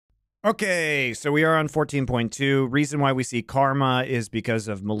Okay, so we are on 14.2. Reason why we see Karma is because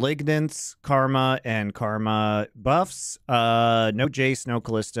of Malignance, Karma, and Karma buffs. No Jace, no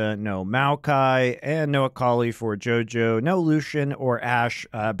Callista, no Maokai, and no Akali for JoJo. No Lucian or Ashe.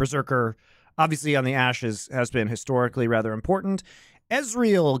 Berserker, obviously on the Ashe has been historically rather important.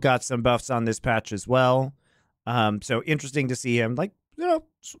 Ezreal got some buffs on this patch as well. So interesting to see him, like, you know,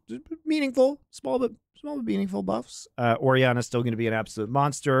 meaningful, small but meaningful buffs. Orianna's still going to be an absolute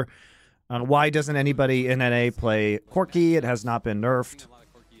monster. Why doesn't anybody in NA play Corki? It has not been nerfed.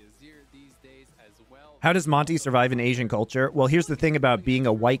 How does Monty survive in Asian culture? Well, here's the thing about being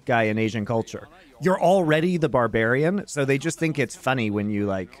a white guy in Asian culture. You're already the barbarian, so they just think it's funny when you,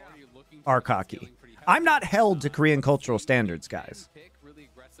 like, are cocky. I'm not held to Korean cultural standards, guys.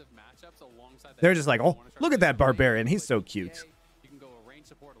 They're just like, oh, look at that barbarian. He's so cute.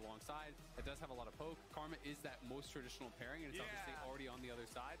 Traditional pairing, and it's obviously already on the other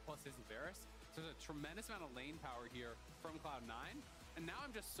side, plus his Varus. So there's a tremendous amount of lane power here from Cloud9. And now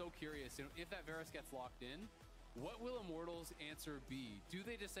I'm just so curious, you know, if that Varus gets locked in, what will Immortals' answer be? Do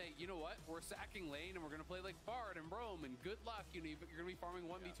they just say, you know what, we're sacking lane and we're going to play like Bard and Rome and good luck, you know, you're going to be farming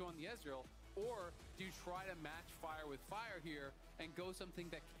 1v2 on the Ezreal? Or do you try to match fire with fire here and go something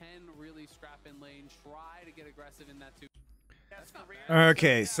that can really scrap in lane, try to get aggressive in that too?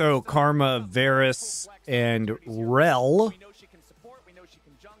 Okay, so Karma, Varus, and Rel. We know she can support, we know she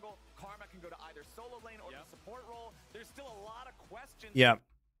can jungle. Karma can go to either solo lane or the support role. There's still a lot of questions. Yeah.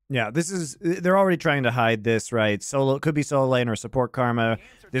 Yeah, this is, they're already trying to hide this, right? Solo, could be solo lane or support Karma.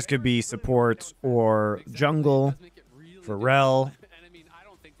 This could be support or jungle for Rel. And I mean, I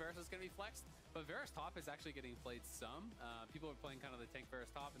don't think Varus is going to be flexed, but Varus top is actually getting played some. People are playing kind of the tank Varus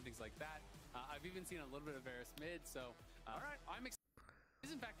top and things like that. I've even seen a little bit of Varus mid, so all right, I'm excited.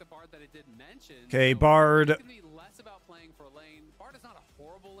 This is in fact the Bard that I did mention. Okay, so Bard. It's going to be less about playing for a lane. Bard is not a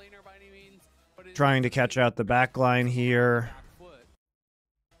horrible laner by any means, but Trying to catch out the back line here.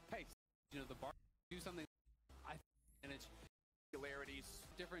 Hey, you know, the Bard do something. I think it's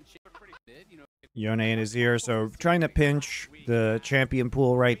different shape, pretty big, you know. Yone in his ear, so trying to pinch the champion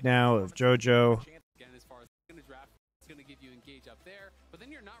pool right now of JoJo. Again, as far as going to draft, it's going to give you engage up there, but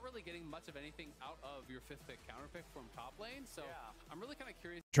then you're not really getting much of anything out of your 5th pick counter pick from top lane. So I'm really kind of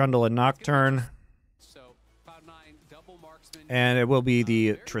curious. Trundle and Nocturne. So Cloud9 double marksman, And it will be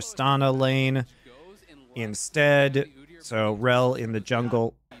the Tristana lane instead. So Rel in the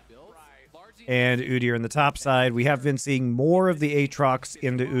jungle and Udyr in the top side. We have been seeing more of the Aatrox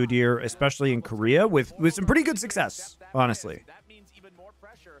into Udyr, especially in Korea, with some pretty good success, honestly.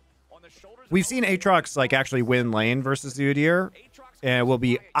 We've seen Aatrox like actually win lane versus the Udyr, and it will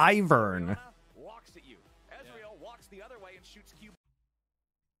be Ivern.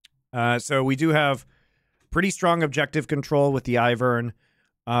 So we do have pretty strong objective control with the Ivern,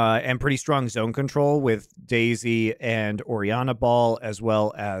 and pretty strong zone control with Daisy and Orianna Ball, as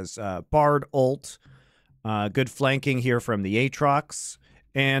well as Bard ult. Good flanking here from the Aatrox.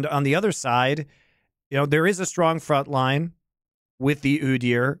 And on the other side, you know, there is a strong front line with the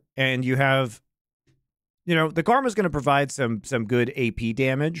Udyr, and you have, you know, the Karma's going to provide some good AP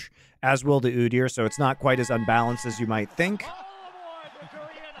damage, as will the Udyr, so it's not quite as unbalanced as you might think.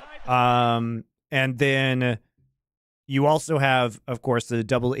 And then you also have, of course, the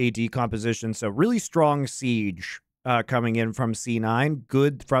double AD composition, so really strong siege coming in from C9.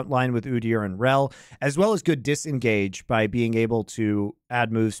 Good front line with Udyr and Rel, as well as good disengage by being able to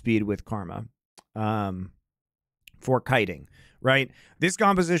add move speed with Karma for kiting, right? This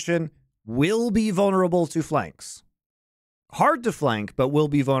composition will be vulnerable to flanks. Hard to flank, but will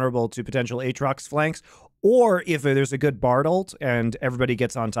be vulnerable to potential Aatrox flanks, or if there's a good Bard ult and everybody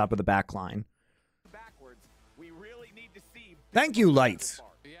gets on top of the back line. Thank you, Light,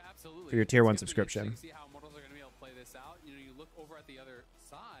 for your tier 1 subscription. See how Immortals are going to be able to play this out. You know, you look over at the other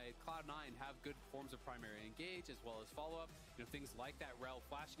side, Cloud9 have good forms of primary engage as well as follow-up. You know, things like that Rel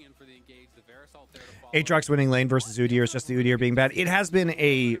flashing in for the engage, the Varus ult there to follow. Aatrox winning lane versus Udyr is just the Udyr being bad. It has been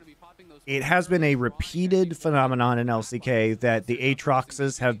a repeated phenomenon in LCK that the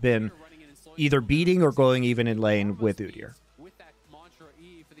Aatroxes have been either beating or going even in lane with Udyr. With that mantra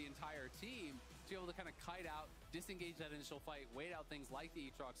E for the entire team, to be able to kind of kite out, disengage that initial fight, wait out things like the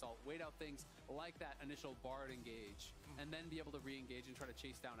Aatrox ult, wait out things like that initial Bard engage, and then be able to re-engage and try to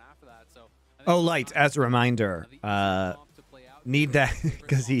chase down after that. So, oh, Light, as a reminder, need that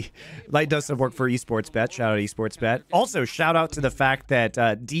because Light does some work for Esports Bet. Shout out Esports Bet. Also, shout out to the fact that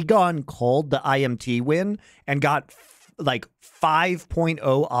Degon called the IMT win and got like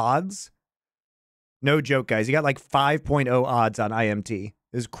 5.0 odds. No joke, guys. He got like 5.0 odds on IMT. It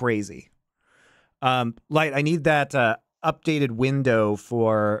is crazy. Light, I need that updated window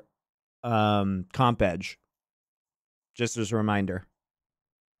for comp edge. Just as a reminder.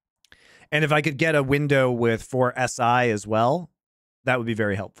 And if I could get a window with 4 SI as well, that would be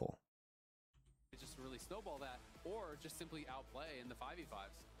very helpful. Just really snowball that, or just simply outplay in the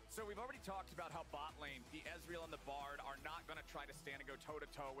 5v5s. So we've already talked about how bot lane, the Ezreal and the Bard are not going to try to stand and go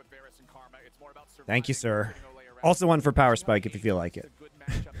toe-to-toe with Varus and Karma. It's more about surviving. Thank you, sir. Also one for Power Spike if you feel like it.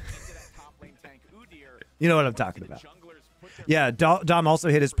 You know what I'm talking about. Yeah, Dom also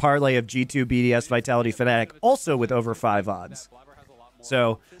hit his parlay of G2 BDS Vitality Fnatic, also with over 5 odds.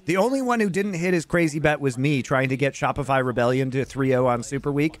 So the only one who didn't hit his crazy bet was me, trying to get Shopify Rebellion to 3-0 on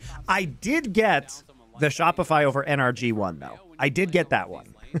Super Week. I did get the Shopify over NRG one, though. I did get that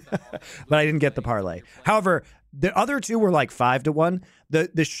one, but I didn't get the parlay. However, the other two were like 5-1. The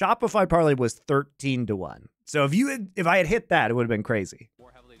Shopify parlay was 13-1. So if I had hit that, it would have been crazy.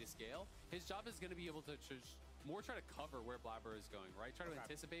 More heavily to scale. His job is going to be able to more try to cover where Blabber is going, right? Try to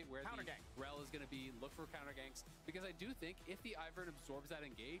anticipate where the rel is going to be, look for counter ganks. Because I do think if the Ivern absorbs that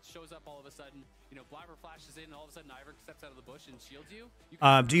engage, shows up all of a sudden, you know, Blabber flashes in, and all of a sudden Ivern steps out of the bush and shields you.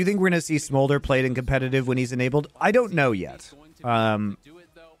 Do you think we're going to see Smolder played in competitive when he's enabled? I don't know yet.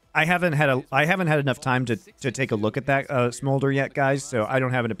 I haven't had enough time to take a look at that Smolder yet, guys. So I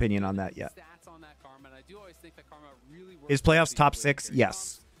don't have an opinion on that yet. Is playoffs top 6?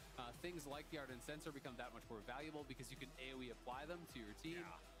 Yes. Things like the Ardent Sensor become that much more valuable because you can AoE apply them to your team,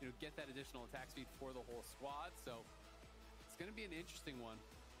 you know, get that additional attack speed for the whole squad. So it's going to be an interesting one.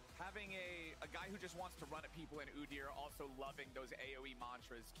 Having a guy who just wants to run at people in Udyr, also loving those AoE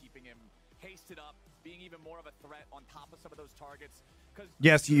mantras, keeping him hasted up, being even more of a threat on top of some of those targets.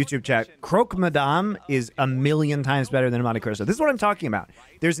 Yes, YouTube chat. Croque Madame is a million times better than a MonteCristo. This is what I'm talking about.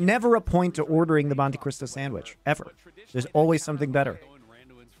 There's never a point to ordering the MonteCristo sandwich, ever. There's always something better.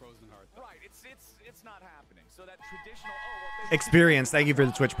 Experience. Thank you for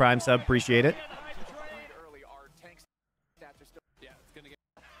the Twitch Prime sub. Appreciate it.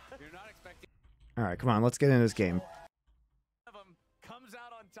 All right, come on. Let's get into this game.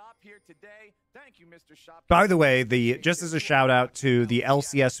 By the way, just as a shout out to the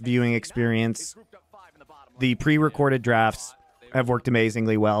LCS viewing experience, the pre-recorded drafts have worked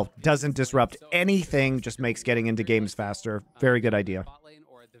amazingly well. Doesn't disrupt anything, just makes getting into games faster. Very good idea.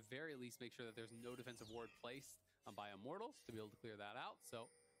 Or at the very least, make sure that there's no defensive ward placed by Immortals to be able to clear that out. So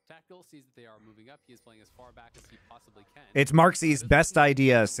Tactical sees that they are moving up. He is playing as far back as he possibly can. It's Marxie's best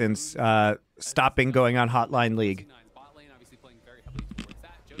idea since stopping going on Hotline League. C9's bot lane obviously playing very heavily towards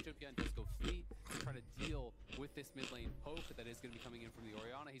that. Jojo again does go fleet to try to deal with this mid lane poke that is going to be coming in from the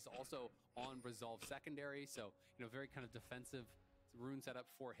Orianna. He's also on Resolve secondary, so you know, very kind of defensive rune setup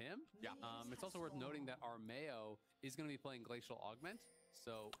for him. Yeah. It's also worth noting that our Mayo is going to be playing Glacial Augment.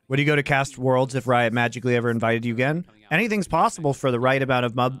 So would you go to Cast Worlds if Riot magically ever invited you again? Anything's possible for the right amount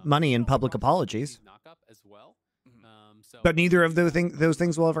of money and public apologies. But neither of those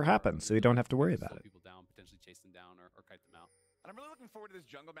things will ever happen, so you don't have to worry about it. And I'm really looking forward to this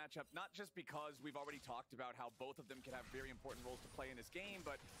jungle matchup, not just because we've already talked about how both of them can have very important roles to play in this game,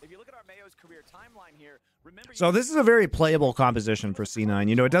 but if you look at our Mayo's career timeline here, remember... So this is a very playable composition for C9.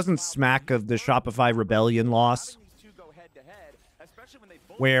 You know, it doesn't smack of the Shopify Rebellion loss,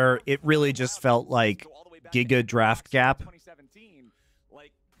 where it really just felt like Giga draft gap.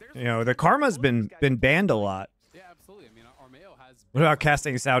 You know, the Karma's been banned a lot. Yeah, absolutely. I mean, our Mayo has... What about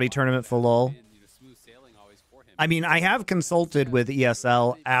casting Saudi tournament for LOL? I mean, I have consulted with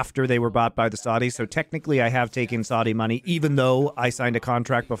ESL after they were bought by the Saudis, so technically I have taken Saudi money, even though I signed a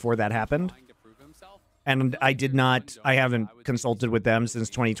contract before that happened. And I haven't consulted with them since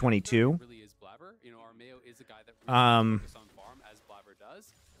 2022. I'm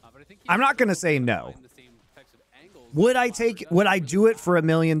not going to say no. Would I do it for $1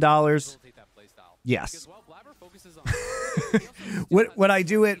 million? Yes. Would I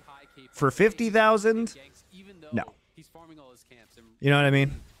do it for 50,000? No. You know what I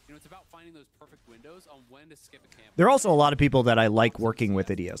mean? There are also a lot of people that I like working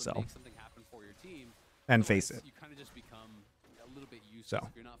with at ESL. And face it. So.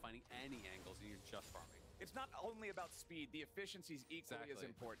 It's not only about speed, the efficiency is equally as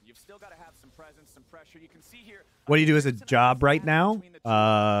important. You've still got to have some presence, some pressure. You can see here. What do you do as a job right now?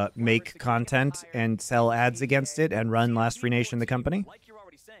 Make content and sell ads against it and run Last Free Nation, the company?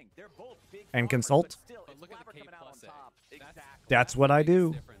 And consult? That's what I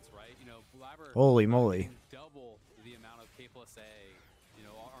do. Holy moly.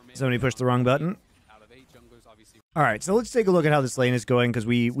 Somebody pushed the wrong button. All right, so let's take a look at how this lane is going, because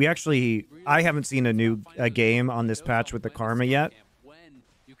I haven't seen a game on this patch with the Karma yet.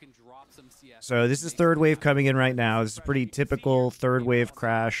 So this is third wave coming in right now. This is a pretty typical third wave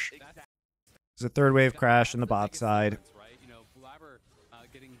crash. There's a third wave crash in the bot side.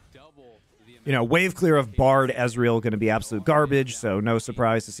 You know, wave clear of Bard Ezreal going to be absolute garbage, so no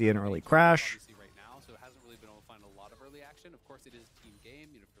surprise to see an early crash. So it hasn't really been able to find a lot of early action. Of course, it is a team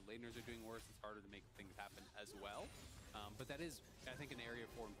game. You know, if your laners are doing worse, it's harder to make things happen as well. But that is, I think, an area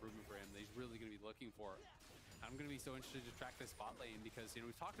for improvement for him that he's really going to be looking for. I'm going to be so interested to track this bot lane because, you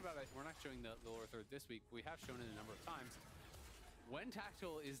know, we've talked about it. We're not showing the lower third this week. But we have shown it a number of times. When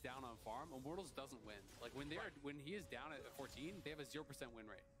Tactical is down on farm, Immortals doesn't win. Like when he is down at 14, they have a 0% win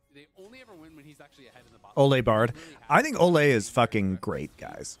rate. They only ever win when he's actually ahead in the bot. Ole Bard. I think Ole is fucking great,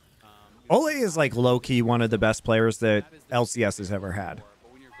 guys. Ole is like low-key one of the best players that LCS has ever had.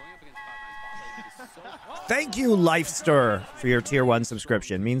 Thank you, Lifestir, for your tier 1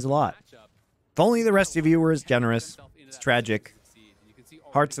 subscription. Means a lot. If only the rest of you were as generous. It's tragic.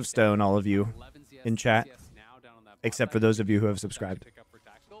 Hearts of stone, all of you in chat. Except for those of you who have subscribed.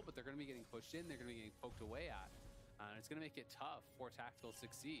 But they're going to be getting pushed in. They're going to be getting poked away at. It's going to make it tough for Tactical to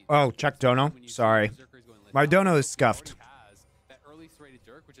succeed. Oh, check Dono. Sorry. My Dono is scuffed. That early threaded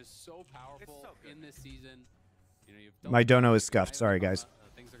Dirk, which is so powerful in this season. You know, my Dono is scuffed. Sorry, guys.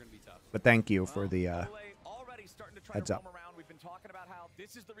 Things are going to be tough. But thank you for the heads up.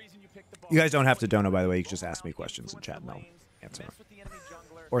 You guys don't have to Dono, by the way. You can just ask me questions in chat and I'll answer them.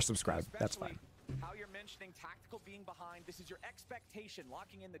 Or subscribe. That's fine. How you're mentioning Tactical being behind. This is your expectation,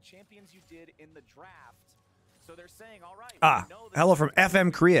 locking in the champions you did in the draft. So they're saying, all right. Hello from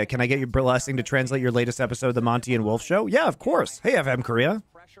FM Korea. Can I get your blessing to translate your latest episode of the Monty and Wolf Show? Yeah, of course. Hey, FM Korea.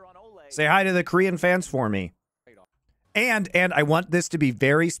 Say hi to the Korean fans for me. And I want this to be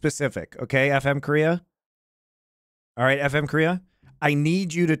very specific, okay, FM Korea? All right, FM Korea? I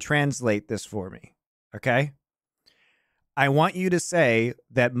need you to translate this for me, okay? I want you to say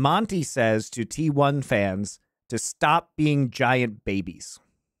that Monty says to T1 fans to stop being giant babies.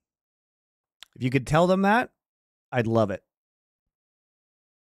 If you could tell them that, I'd love it.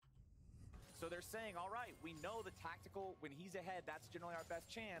 So they're saying, all right, we know the Tactical, when he's ahead, that's generally our best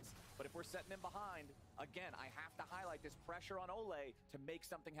chance. But if we're setting him behind, again, I have to highlight this pressure on Ole to make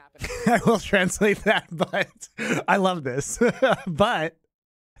something happen. I will translate that, but I love this. But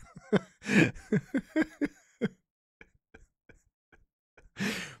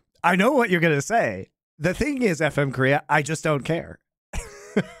I know what you're going to say. The thing is, FM Korea, I just don't care.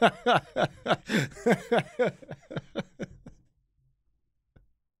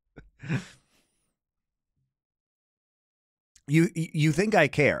 You think I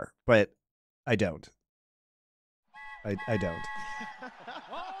care, but I don't. I don't.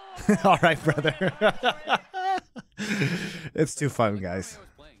 All right, brother. It's too fun, guys.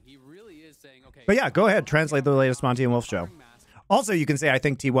 But yeah, go ahead. Translate the latest Monty and Wolf show. Also, you can say I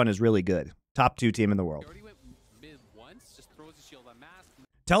think T1 is really good. Top 2 team in the world.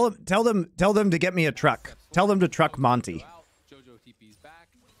 Tell them to get me a truck. Tell them to truck Monty. Jojo TP's back,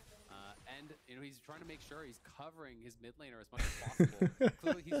 and you know he's trying to make sure he's covering his mid laner as much as possible.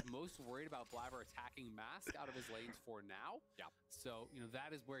 Clearly, he's most worried about Blabber attacking Mask out of his lanes for now. Yeah. So you know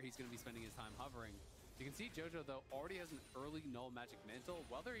that is where he's going to be spending his time hovering. You can see Jojo though already has an early null magic mantle.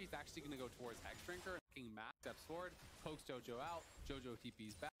 Whether he's actually going to go towards Hexdrinker, King Mask steps forward, pokes Jojo out. Jojo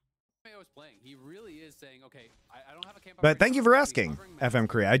TP's back. Was playing. He really is saying, okay, I don't have a camp. But thank you for asking, FM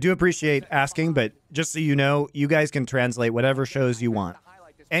Korea. I do appreciate asking, but just so you know, you guys can translate whatever shows you want.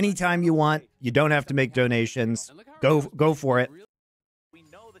 Anytime you want. You don't have to make donations. Go for it. We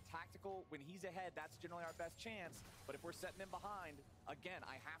know the Tactical, when he's ahead, that's generally our best chance. But if we're setting him behind, again,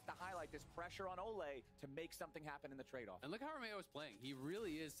 I have to highlight this pressure on Ole to make something happen in the trade-off. And look how Romeo is playing. He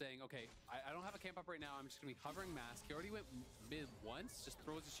really is saying, okay, I don't have a camp up right now. I'm just going to be hovering Mask. He already went mid once, just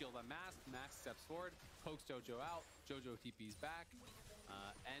throws a shield on Mask. Mask steps forward, pokes Jojo out. Jojo TP's back.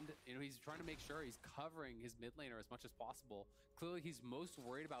 And you know he's trying to make sure he's covering his mid laner as much as possible. Clearly, he's most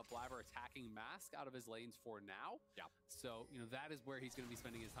worried about Blabber attacking Mask out of his lanes for now. Yeah. So you know that is where he's going to be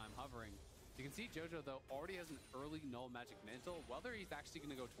spending his time hovering. You can see Jojo, though, already has an early null magic mantle. Whether he's actually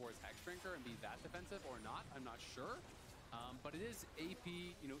going to go towards Hexdrinker and be that defensive or not, I'm not sure. But it is AP,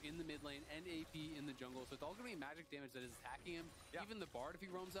 you know, in the mid lane and AP in the jungle. So it's all going to be magic damage that is attacking him. Yeah. Even the Bard, if he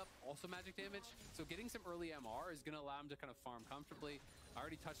roams up, also magic damage. So getting some early MR is going to allow him to kind of farm comfortably. I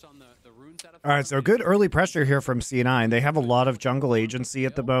already touched on the rune setup. All right, so good early pressure here from C9. They have a lot of jungle agency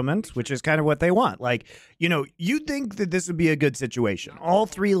at the moment, which is kind of what they want. Like, you know, you'd think that this would be a good situation. All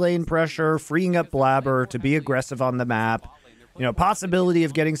 3 lane pressure, freeing up Blabber to be aggressive on the map. You know, possibility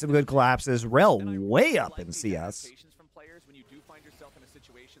of getting some good collapses. Rel way up in CS.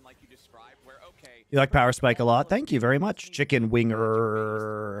 You like Power Spike a lot? Thank you very much, Chicken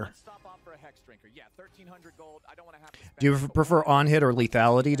Winger. Do you prefer on hit or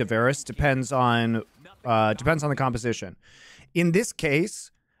lethality to Varus? Depends on the composition. In this case,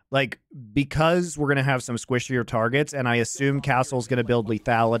 like, because we're gonna have some squishier targets, and I assume Castle's gonna build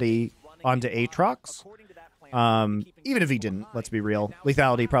lethality onto Aatrox. Even if he didn't, let's be real,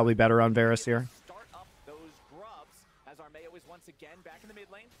 lethality probably better on Varus here. Start up those grubs as Armeo is once again back in the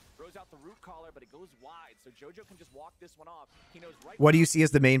mid lane. Throws out the root collar, but it goes wide, so Jojo can just walk this one off. He knows right. What do you see as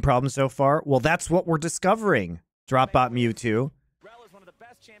the main problem so far? Well, that's what we're discovering. Dropbot Mewtwo.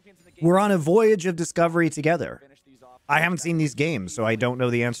 We're on a voyage of discovery together. I haven't seen these games, so I don't know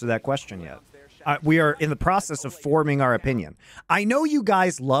the answer to that question yet. We are in the process of forming our opinion. I know you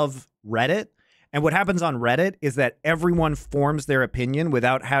guys love Reddit, and what happens on Reddit is that everyone forms their opinion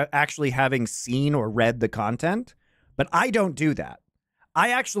without actually having seen or read the content, but I don't do that. I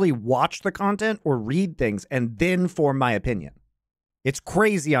actually watch the content or read things and then form my opinion. It's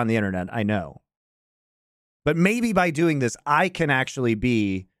crazy on the internet, I know. But maybe by doing this, I can actually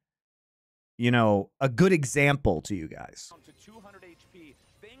be, you know, a good example to you guys.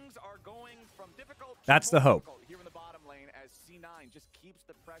 That's the hope. Here in the bottom lane as C9 just keeps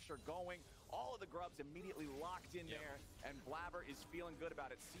the pressure going. All of the grubs immediately locked in there, and Blabber is feeling good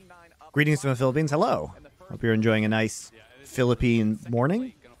about it. C9 up. Greetings from the Philippines. Hello. Hope you're enjoying a nice Philippine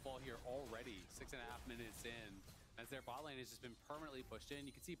morning. Gonna fall here already, 6.5 minutes in, as their bot lane has just been permanently pushed in.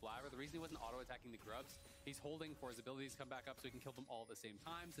 You can see Blabber. The reason he wasn't auto-attacking the grubs, he's holding for his abilities to come back up so he can kill them all at the same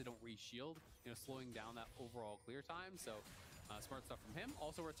time, so they don't re-shield, you know, slowing down that overall clear time. So smart stuff from him.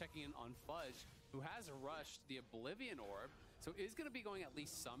 Also, we're checking in on Fudge, who has rushed the Oblivion Orb, so is going to be going at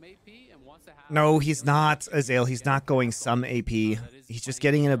least some AP and wants to have... No, he's not, Azale. He's not going some AP. He's just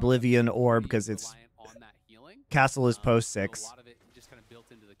getting an Oblivion Orb because it's... Castle is post 6. A lot of it just kind of built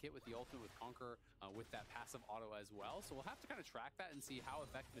into the kit with the ultimate, with Conquer, with that passive auto as well. So we'll have to kind of track that and see how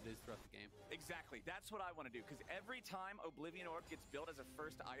effective it is throughout the game. Exactly. That's what I want to do, because every time Oblivion Orb gets built as a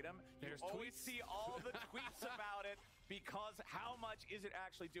first item, there's always see all the tweets about it, because how much is it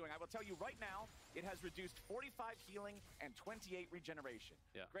actually doing? I will tell you right now, it has reduced 45 healing and 28 regeneration.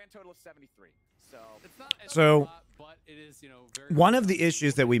 Yeah. Grand total of 73. So it's not so a lot, but it is, you know, very one of the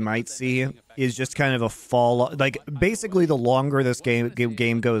issues that we might see is just kind of a fall. Like, basically, the longer this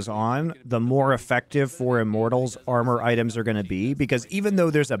game goes on, the more effective for Immortals armor items are going to be, because even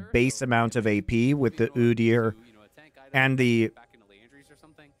though there's a base amount of AP with the Udyr and the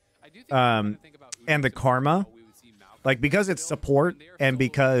Karma, like, because it's support and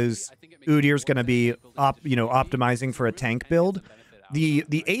because Udyr's going to be optimizing for a tank build,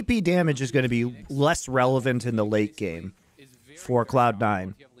 the AP damage is going to be less relevant in the late game for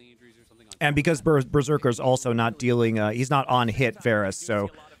Cloud9. And because Berserker's also not dealing, he's not on hit Varus,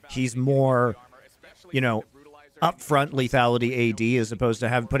 so he's more, you know, upfront lethality AD as opposed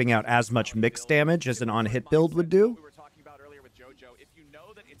to putting out as much mixed damage as an on hit build would do.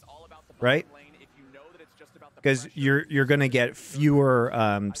 Right? Because you're going to get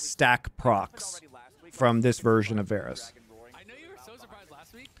fewer stack procs from this version of Varus.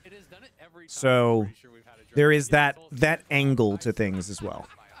 So there is that angle to things as well.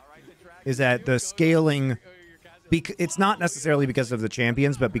 Is that the scaling, it's not necessarily because of the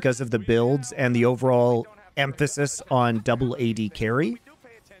champions, but because of the builds and the overall emphasis on double AD carry,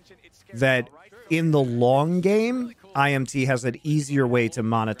 that in the long game, IMT has an easier way to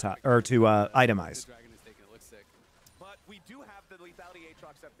monetize or to itemize. But we do have the lethality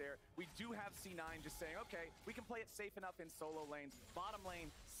Aatrox up there. We do have C9 just saying, okay, we can play it safe enough in solo lanes. Bottom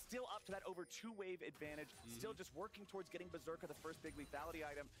lane, still up to that over 2-wave advantage. Still just working towards getting Berserker, the first big lethality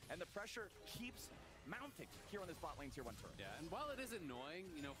item. And the pressure keeps mounting here on this bot lane tier 1 turret. Yeah, and while it is annoying,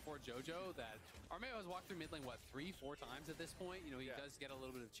 you know, for Jojo that Armeo has walked through mid lane, what, 3-4 times at this point? You know, he does get a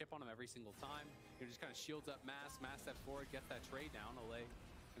little bit of chip on him every single time. He just kind of shields up mass step forward, gets that trade down. Olay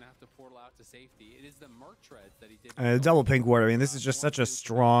gonna have to portal out to safety. It is the Merc treads that he did. Double pink ward. I mean, this is just such a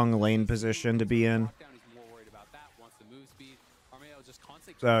strong lane position to be in.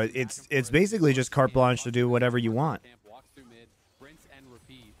 So it's basically just carte blanche to do whatever you want.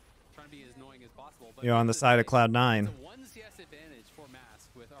 You're on the side of Cloud9. It's a 1 CS advantage for Mask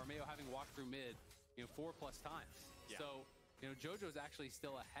with Armeo having walked through mid, 4+ times. Yeah. So, Jojo's actually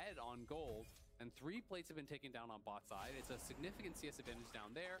still ahead on gold, and 3 plates have been taken down on bot side. It's a significant CS advantage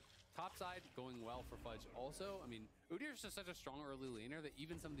down there. Top side going well for Fudge also. I mean, Udyr's just such a strong early laner that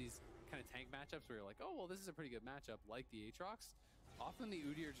even some of these kind of tank matchups where you're like, oh, well, this is a pretty good matchup, like the Aatrox, often the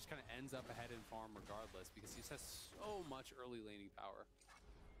Udyr just kind of ends up ahead in farm regardless because he just has so much early laning power.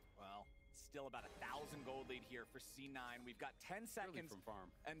 Well, still about 1,000 gold lead here for C9. We've got 10 seconds from farm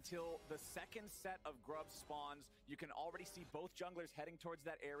until the second set of grubs spawns. You can already see both junglers heading towards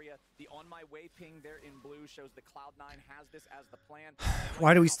that area. The on my way ping there in blue shows the Cloud9 has this as the plan.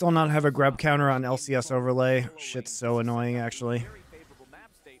 Why do we still not have a grub counter on LCS overlay? Shit's so annoying, actually. Very favorable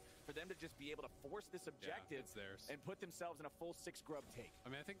map state for them to just be able to force this objective and put themselves in a full 6 grub take. I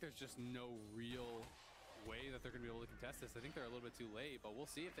mean, I think there's just no real way that they're going to be able to contest this. I think they're a little bit too late, but we'll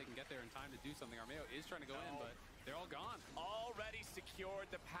see if they can get there in time to do something. Armeo is trying to go in, but they're all gone. Already secured.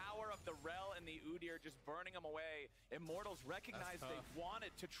 The power of the Rel and the Udyr just burning them away. Immortals recognized they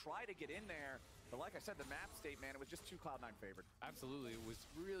wanted to try to get in there, but like I said, the map state, man, it was just too Cloud9 favored. Absolutely. It was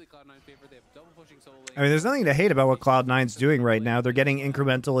really Cloud9 favored. They have double pushing solo lane. I mean, there's nothing to hate about what Cloud9's doing right now. They're getting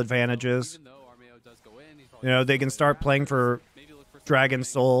incremental advantages. Even though Armeo does go in, You know, they can start playing for Dragon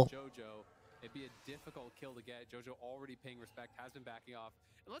Soul. Jojo, it'd be a difficult kill to get. Jojo already paying respect, has been backing off.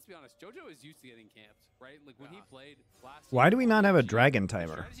 And let's be honest, Jojo is used to getting camped, right? Like when he played last Why do we not have a dragon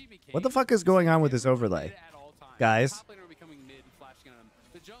timer? What the fuck is going on with this overlay? Guys. The top laner would be coming mid, flashing on him.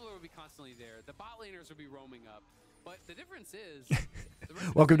 The jungler would be constantly there. The bot laners would be roaming up. But the difference is...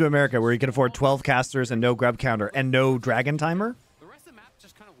 Welcome to America, where you can afford 12 casters and no grub counter and no dragon timer. The rest of the map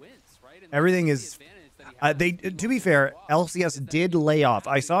just kind of wins, right? And everything is... to be fair, LCS did lay off.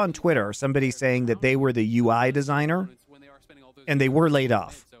 I saw on Twitter somebody saying that they were the UI designer, and they were laid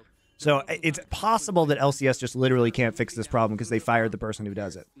off. So it's possible that LCS just literally can't fix this problem because they fired the person who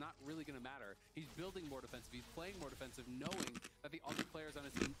does it. Not really going to matter. He's building more defensive. He's playing more defensive, knowing that the other players on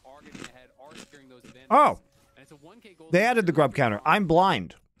his team are getting ahead, are securing those advantages. Oh, and it's a 1K gold. They added the grub counter. I'm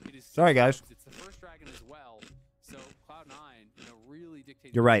blind. Sorry, guys. It's the first dragon as well. So Cloud9, really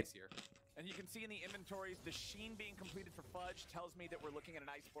dictates. You're right. Here. And you can see in the inventories, the sheen being completed for Fudge tells me that we're looking at an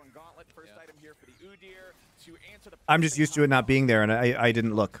Iceborne Gauntlet. First item here for the Udyr to answer the... I'm just used to it not being there, and I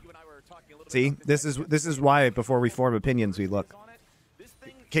didn't look. See, this is why before we form opinions, we look.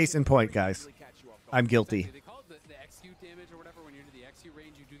 Case in point, guys. I'm guilty. They call it the XQ damage or whatever. When you're into the XQ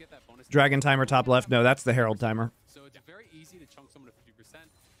range, you do get that bonus. Dragon timer top left. No, that's the Herald timer. So it's very easy to chunk someone to 50%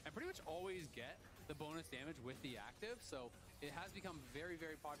 and pretty much always get the bonus damage with the active. So it has become very,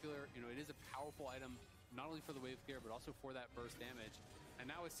 very popular. It is a powerful item, not only for the wave clear, but also for that burst damage. And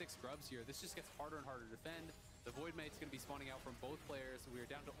now with 6 grubs here, this just gets harder and harder to defend. The Void Mate's going to be spawning out from both players. We are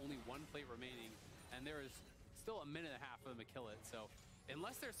down to only 1 plate remaining, and there is still a minute and a half for them to kill it. So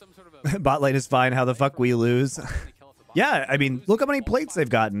unless there's some sort of a... Bot lane is fine. How the fuck we lose? Yeah, I mean, look how many plates they've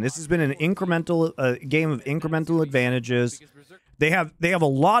gotten. This has been an incremental game of incremental advantages. They have a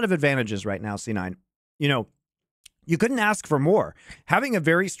lot of advantages right now, C9. You couldn't ask for more. Having a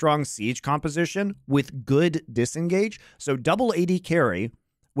very strong siege composition with good disengage, so double AD carry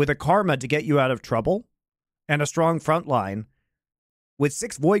with a karma to get you out of trouble, and a strong front line with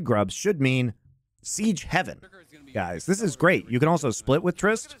 6 void grubs should mean siege heaven. Guys, this is great. You can also split with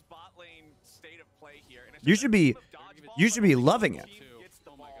Trist. You should be loving it.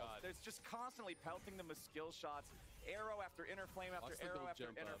 Oh my God. There's just constantly pelting them with skill shots. Arrow after inner flame after arrow after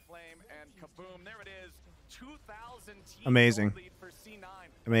inner flame, and kaboom, there it is. 2,000 Amazing.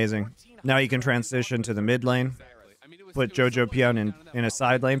 Amazing. Now you can transition to the mid lane. Put Jojo Pion in a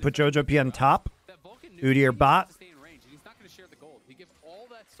side lane. Put Jojo Pion top. Udyr bot.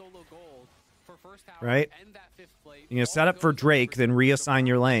 Right? You know, set up for Drake, then reassign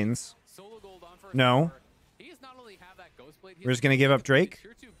your lanes. No. We're just going to give up Drake?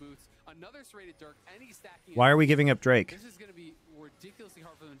 Why are we giving up Drake? This is going to be ridiculously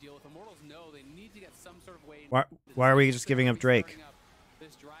hard for them to deal with. Immortals know they need to get some sort of way. Why are we just giving up Drake?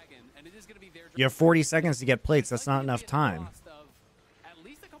 You have 40 seconds to get plates. That's not enough time. At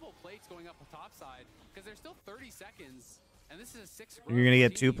least a couple of plates going up the top side, because there's still 30 seconds, and this is a 6. You're going to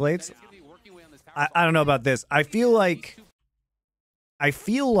get 2 plates? I don't know about this. I feel like you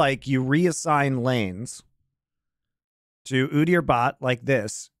reassign lanes to Udyr bot like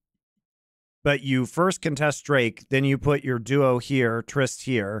this, but you first contest Drake, then you put your duo here, Trist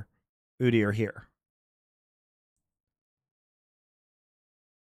here, Udyr here.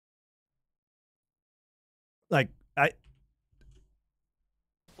 Like, I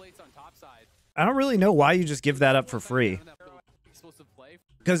don't really know why you just give that up for free.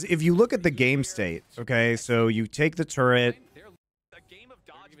 Because if you look at the game state, okay, so you take the turret. A game of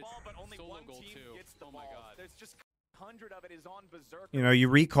dodgeball, but only one team gets the ball. There's just 100 of it is on Berserker. You know, you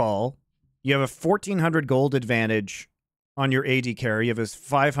recall. You have a 1,400 gold advantage on your AD carry. You have a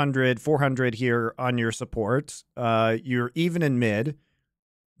 500, 400 here on your support. You're even in mid.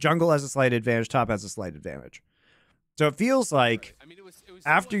 Jungle has a slight advantage. Top has a slight advantage. So it feels like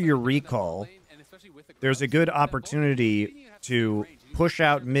after your recall, there's a good opportunity to push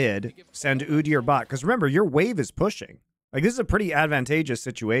out mid, send Udyr bot. Because remember, your wave is pushing. Like, this is a pretty advantageous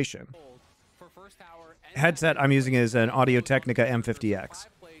situation. Headset I'm using is an Audio-Technica M50X.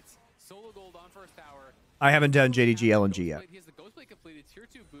 I haven't done JDG LNG yet.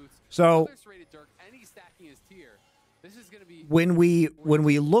 So when we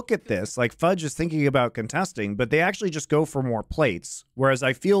look at this, like, Fudge is thinking about contesting, but they actually just go for more plates. Whereas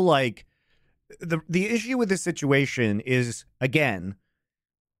I feel like the issue with this situation is, again,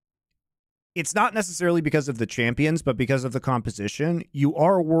 it's not necessarily because of the champions, but because of the composition. You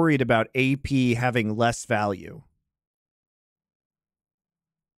are worried about AP having less value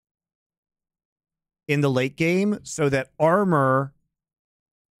in the late game, so that armor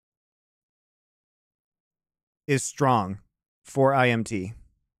is strong for IMT,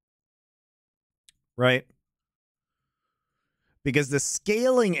 right? Because the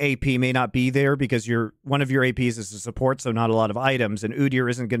scaling AP may not be there because one of your APs is a support, so not a lot of items, and Udyr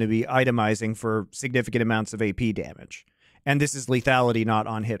isn't going to be itemizing for significant amounts of AP damage. And this is lethality, not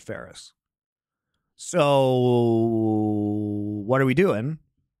on hit Ferris. So what are we doing?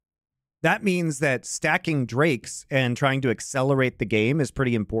 That means that stacking Drakes and trying to accelerate the game is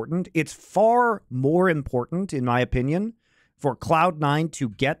pretty important. It's far more important, in my opinion, for Cloud9 to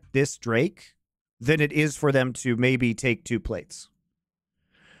get this Drake than it is for them to maybe take 2 plates.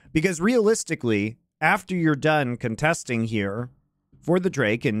 Because realistically, after you're done contesting here for the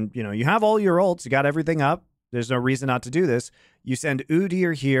Drake, and you have all your ults, you got everything up, there's no reason not to do this. You send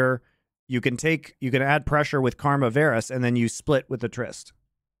Udyr here, you can add pressure with Karma Varus, and then you split with the Trist.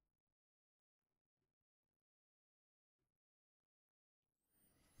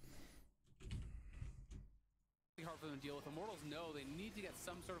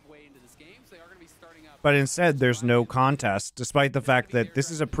 But instead, there's no contest, despite the fact that this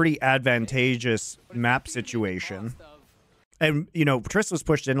is a pretty advantageous map situation. And, Trist was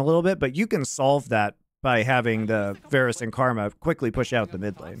pushed in a little bit, but you can solve that by having the Varus and Karma quickly push out the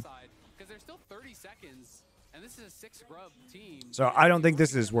mid lane. So I don't think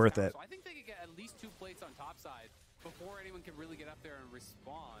this is worth it. I think they could get at least 2 plates on top side before anyone can really get up there and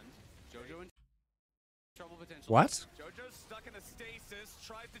respond. Jojo in trouble potentially. What? Jojo's stuck in a stasis,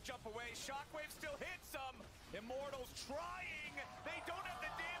 tries to jump away. Shockwave still hits him. Immortals trying. They don't have the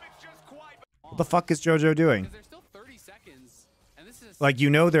damage just quite. What the fuck is Jojo doing? There's still 30 seconds, and this is Like,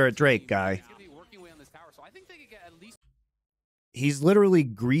 they're a Drake guy. So I think they could get at least He's literally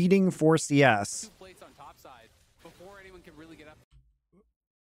greeting for CS. 2 plates on top side before anyone can really get up.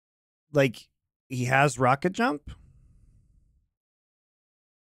 Like, he has rocket jump.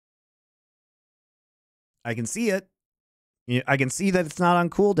 I can see it. I can see that it's not on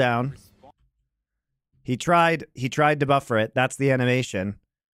cooldown. He tried to buffer it. That's the animation.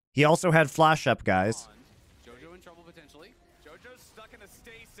 He also had flash up, guys. Jojo in trouble potentially. Jojo's stuck in a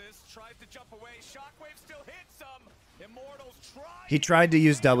stasis, tries to jump away. Shockwave still hits him. Immortals trying. He tried to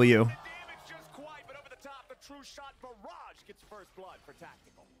use W. Damage just quite, but over the top, the true shot barrage gets first blood for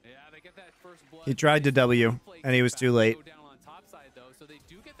tactical. Yeah, they get that first blood. He tried to W, and he was too late.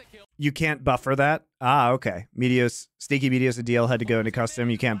 You can't buffer that? Ah, okay. Sneaky Medios and DL had to go into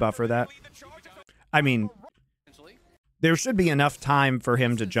custom. You can't buffer that. I mean, there should be enough time for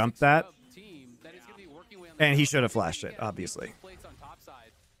him to jump that. And he should have flashed it, obviously.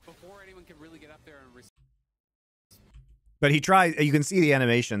 But he tried. You can see the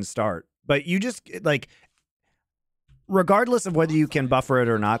animation start. But you just, like, regardless of whether you can buffer it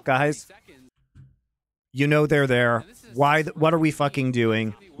or not, guys, they're there. What are we fucking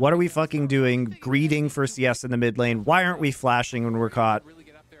doing? What are we fucking doing? Greeting for CS in the mid lane. Why aren't we flashing when we're caught?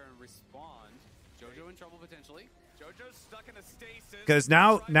 Because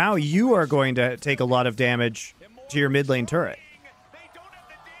now you are going to take a lot of damage to your mid lane turret.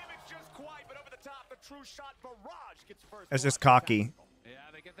 That's just cocky.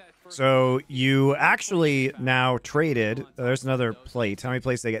 So you actually now traded. There's another plate. How many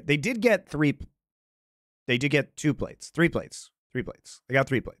plates they get? They did get 3. They did get 2 plates. 3 plates. 3 plates. They got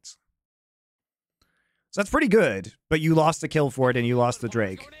 3 plates. So that's pretty good. But you lost a kill for it, and you lost the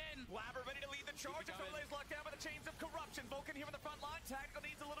Drake.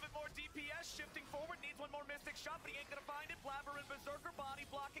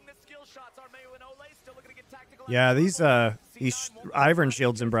 Yeah, these Ivern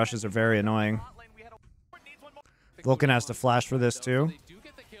shields and brushes are very annoying. Vulcan has to flash for this too.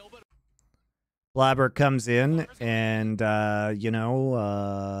 Blabber comes in and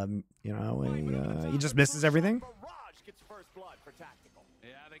he just misses everything. Yeah,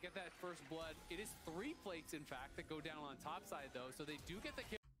 they get that first blood. It is 3 plates, in fact, that go down on top side though, so they do get the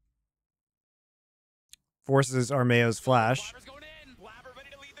kill. Forces Armeo's flash.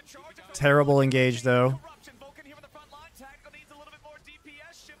 Terrible engage, though.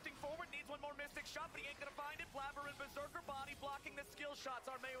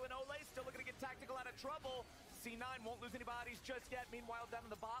 Trouble. C9 won't lose any bodies just yet. Meanwhile, down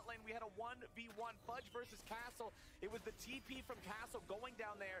in the bot lane, we had a 1v1 Fudge versus Castle. It was the TP from Castle going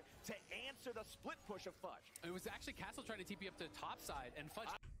down there to answer the split push of Fudge. It was actually Castle trying to TP up to the top side, and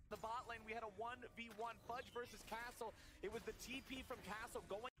Fudge... The bot lane, we had a 1v1 Fudge versus Castle. It was the TP from Castle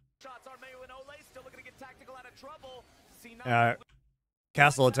going... Shots, Armeo and Ole still looking to get tactical out of trouble. C9...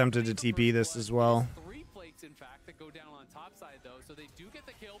 Castle attempted to TP this as well. 3 plates, in fact, that go down on top side, though, so they do get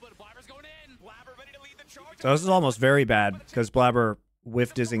the kill, but Blabber's going in. Blabber ready to lead the charge. So this is almost very bad, because Blabber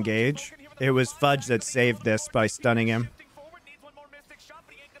whiffed his engage. It was Fudge that saved this by stunning him.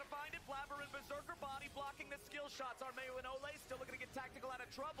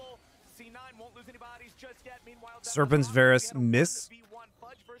 Serpent's Varus miss.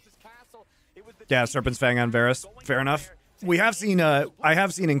 Yeah, Serpent's Fang on Varus. Fair enough. We have seen, I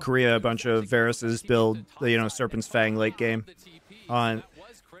have seen in Korea a bunch of Varus's build, you know, Serpent's Fang late game on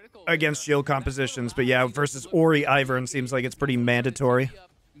against shield compositions. But yeah, versus Ori Ivern seems like it's pretty mandatory.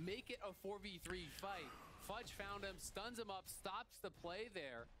 Make it a 4v3 fight. Fudge found him, stuns him up, stops the play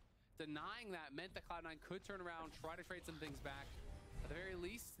there. Denying that meant that Cloud9 could turn around, try to trade some things back. At the very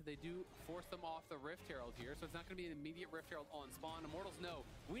least, they do force them off the Rift Herald here, so it's not going to be an immediate Rift Herald on spawn. Immortals know,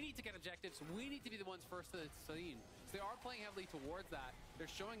 we need to get objectives, we need to be the ones first to the scene. So they are playing heavily towards that. They're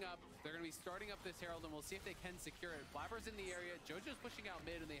showing up, they're going to be starting up this Herald, and we'll see if they can secure it. Blabber's in the area, JoJo's pushing out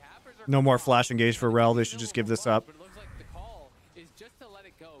mid, and they have Berserker. No more flash engage for Rel, they should just give this up. But it looks like the call is just to let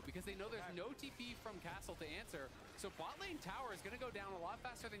it go, because they know there's no TP from Castle to answer. So bot lane tower is going to go down a lot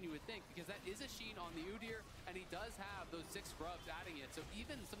faster than you would think, because that is a Sheen on the Udyr, and he does have those 6 scrubs adding it. So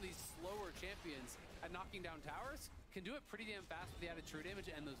even some of these slower champions at knocking down towers can do it pretty damn fast with the added true damage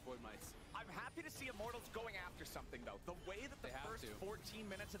and those Void Mites. I'm happy to see Immortals going after something, though. The way that the first 14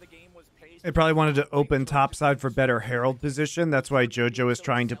 minutes of the game was paced... They probably wanted to open topside for better Herald position. That's why JoJo is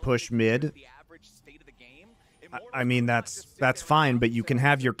trying to push mid. I mean, that's fine, but you can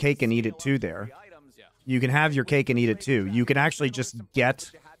have your cake and eat it too there. You can have your cake and eat it too. You can actually just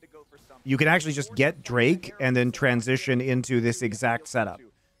get Drake and then transition into this exact setup.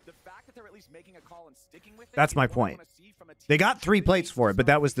 That's my point. They got 3 plates for it, but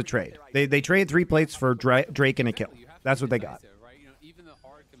that was the trade. They traded 3 plates for Drake and a kill. That's what they got.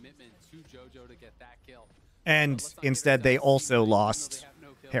 And instead, they also lost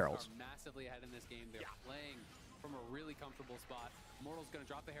Herald.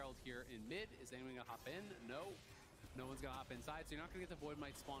 Drop the Herald here in mid. Is anyone gonna hop in? No. No one's gonna hop inside, so you're not gonna get the Void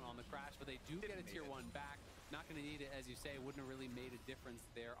Might spawn on the crash, but they do get a tier 1 back. Not gonna need it, as you say. Wouldn't have really made a difference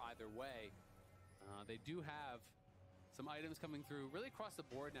there either way. They do have some items coming through really across the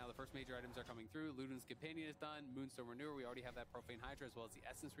board now. The first major items are coming through. Luden's Companion is done. Moonstone Renewer, we already have that Profane Hydra as well as the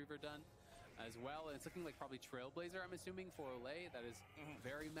Essence Reaver done as well. And it's looking like probably Trailblazer, I'm assuming, for Olay. That is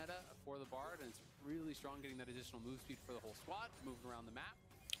very meta for the Bard, and it's really strong getting that additional move speed for the whole squad, moving around the map,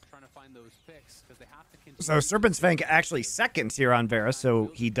 trying to find those picks because they have to continue. So Serpent's Fang actually seconds here on Varus,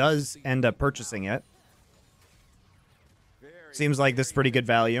 so he does end up purchasing it. Seems like this is pretty good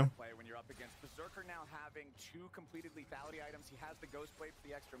value. When you're up against Berserker now having 2 completed lethality items, he has the Ghost Blade for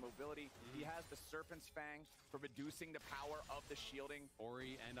the extra mobility. He has the Serpent's Fang for reducing the power of the shielding.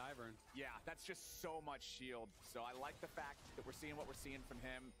 Ori and Ivern. Yeah, that's just so much shield. So I like the fact that we're seeing what we're seeing from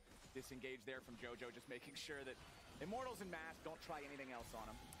him. Disengage there from JoJo, just making sure that Immortals and Mass don't try anything else on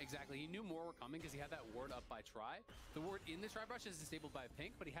him. Exactly. He knew more were coming because he had that ward up by Try. The ward in the Try Brush is disabled by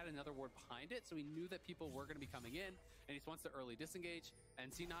Pink, but he had another ward behind it, so he knew that people were going to be coming in, and he just wants to early disengage.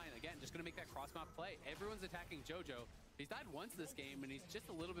 And C9, again, just going to make that cross-map play. Everyone's attacking JoJo. He's died once this game, and he's just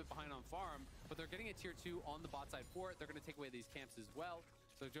a little bit behind on farm, but they're getting a tier 2 on the bot side for it. They're going to take away these camps as well.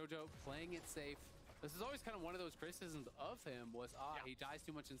 So JoJo playing it safe. This is always kind of one of those criticisms of him was, he dies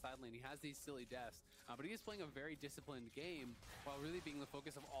too much inside lane. He has these silly deaths. But he is playing a very disciplined game while really being the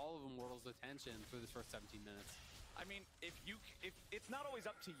focus of all of Immortals' attention through this first 17 minutes. I mean, if it's not always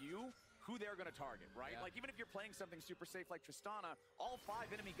up to you who they're going to target, right? Yeah. Like, even if you're playing something super safe like Tristana, all 5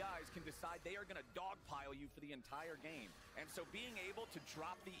 enemy guys can decide they are going to dogpile you for the entire game. And so being able to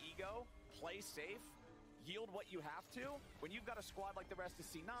drop the ego, play safe, yield what you have to, when you've got a squad like the rest of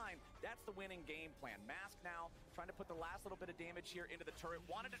C9, that's the winning game plan. Mask now, trying to put the last little bit of damage here into the turret.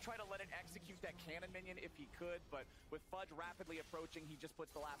 Wanted to try to let it execute that cannon minion if he could, but with Fudge rapidly approaching, he just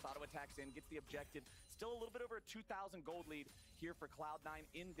puts the last auto attacks in, gets the objective. Still a little bit over a 2,000 gold lead here for Cloud9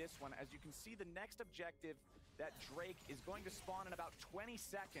 in this one. As you can see, the next objective, that Drake is going to spawn in about 20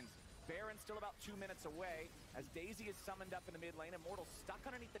 seconds. Baron still about 2 minutes away as Daisy is summoned up in the mid lane. Immortals stuck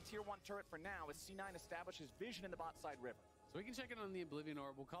underneath the tier 1 turret for now as C9 establishes vision in the bot side river. So we can check in on the Oblivion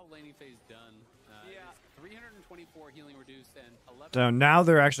Orb. We'll call laning phase done. Yeah. 324 healing reduced and 11. So now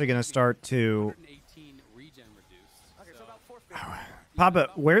they're actually going to start to... 118 regen reduced. Okay, so about 450.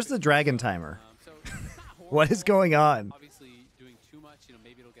 Papa, where's the dragon timer? So it's not What is horrible. going on? Obviously, doing too much,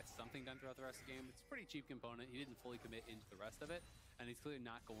 maybe it'll get something done throughout the rest of the game. It's a pretty cheap component. He didn't fully commit into the rest of it, and he's clearly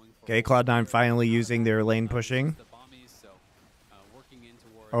not going for. Okay, Cloud9 finally using their lane pushing. The bombies, so working in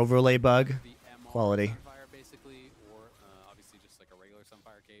towards Overlay bug. the MR Quality. Sunfire, basically, or obviously just like a regular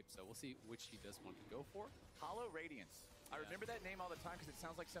Sunfire cape. So we'll see which he does want to go for. Hollow Radiance. I remember that name all the time because it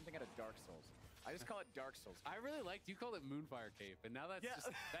sounds like something out of Dark Souls. I just call it Dark Souls. I really liked you called it Moonfire Cape, and now that's just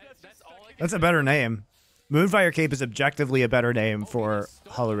that's all. I can That's a say. better name. Moonfire Cape is objectively a better name for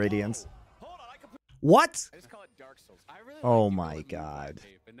Hollow Radiance. Hold on, I completely. What? I just call it Dark Souls. I really Oh liked you my calling it Moonfire God.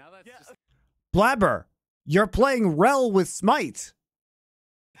 Cape, and now that's just Blabber, you're playing Rel with Smite.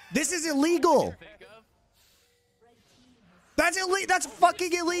 This is illegal. think of. That's illegal. That's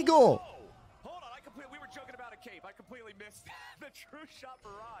fucking illegal. Hold on, we were joking about a cape. I completely missed the true shot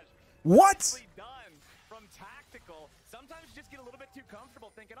barrage. What? Done from tactical. Sometimes you just get a little bit too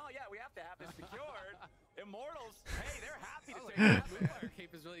comfortable thinking, oh yeah, we have to have this secured. Immortals, hey, they're happy to take that. Moonfire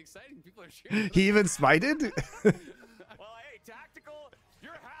Cape is really exciting. People are cheering. He even smited? Well, hey, tactical,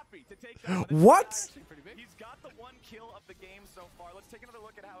 you're happy to take that. What? Pretty big. He's got the 1 kill of the game so far. Let's take another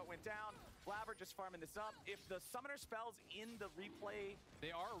look at how it went down. Blabber just farming this up. If the summoner spells in the replay,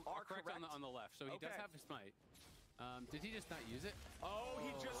 They are correct correct. on the left, so he does Okay. have his smite. Did he just not use it? oh,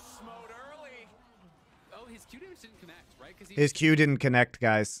 he just smote early. Oh, his Q damage didn't connect, right? Because His Q didn't connect,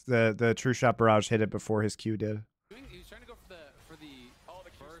 guys. The True Shot Barrage hit it before his Q did. he was trying to go for the Oh,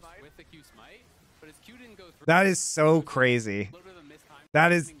 the Q burst smite? with the Q smite, but his Q didn't go through. That is so crazy. A little bit of a mistiming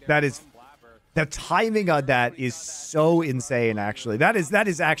That is there that is from Blabber. the timing on that is so insane. Actually, that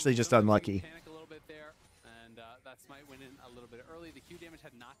is actually just unlucky. Panic a little bit there, and that smite went in a little bit early. The Q damage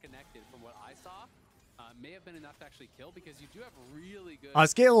had not connected from what I saw. May have been enough to actually kill because you do have really good. On a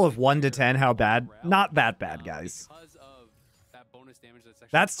scale of 1 to 10, how bad? Not that bad, guys. Because of that bonus damage that's actually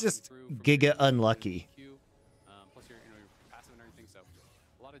That's coming just through from giga your unlucky. Q, plus your your passive and everything. So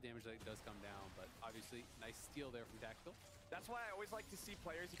a lot of damage that does come down, but obviously nice steal there from Tactical. That's why I always like to see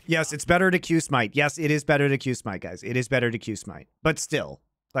players. If you Yes, got it's better to Q Smite. Yes, it is better to Q Smite, guys. It is better to Q Smite. But still,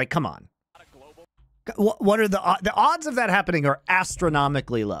 like, come on. a global What are the odds of that happening are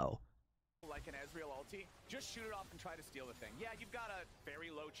astronomically low. like an Ezreal ulti, just shoot it off and try to steal the thing. Yeah, you've got a very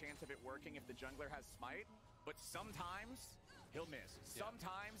low chance of it working if the jungler has smite, but sometimes he'll miss.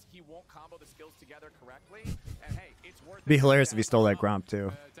 Sometimes he won't combo the skills together correctly, and hey, it's worth it. Be hilarious if he stole that Gromp too.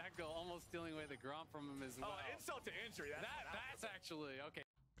 Tactical almost stealing away the Gromp from him as well. Oh, insult to injury. That's actually okay.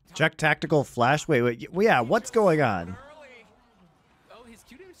 Check tactical flash. Wait. Yeah, what's going on? early. Oh, his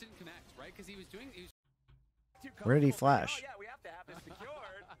Q damage didn't connect, right? Because he was doing. Too Where did he comfortable thinking, flash? Oh, yeah, we have to have this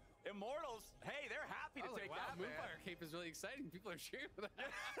secured. Immortals, hey, they're happy I to was take like, wow, that, man. Moonfire Cape is really exciting. People are cheering for that.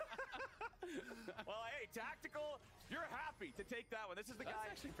 Well, hey, tactical, you're happy to take that one. This is the That's guy.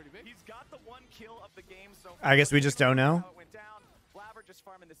 actually pretty big. He's got the 1 kill of the game so far. I guess we just don't know. How it went down. Blabber just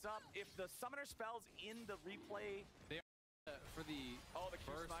farming this up. If the summoner spells in the replay, For the the Q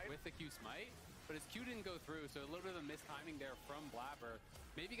burst smite. with the Q smite, but his Q didn't go through, so a little bit of a mistiming there from Blabber.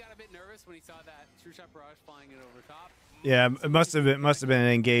 Maybe got a bit nervous when he saw that True Shot Barrage flying it over top. Yeah, it must have been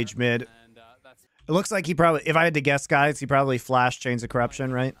an engaged mid. And that's It looks like he probably, if I had to guess, guys, he probably flashed Chains of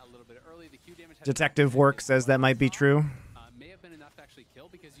Corruption, right? a little bit early. The Q damage had Detective work says that might be true. may have been enough to actually kill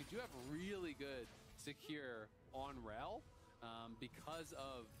because you do have really good secure on Rel because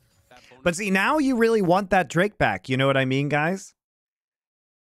of that bonus. But see, now you really want that Drake back. You know what I mean, guys?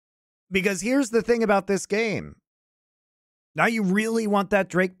 Because here's the thing about this game. Now you really want that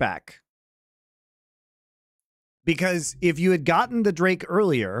Drake back. Because if you had gotten the Drake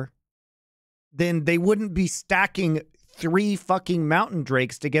earlier, then they wouldn't be stacking 3 fucking Mountain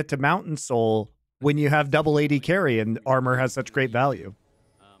Drakes to get to Mountain Soul when you have double AD carry and armor has such great value.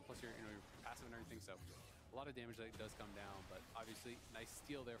 Plus your passive and everything, so a lot of damage that does come down, but obviously nice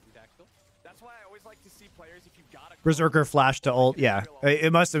steal there from Tactical. that's why I always like to see players, if you've got a Berserker flash to ult. Yeah,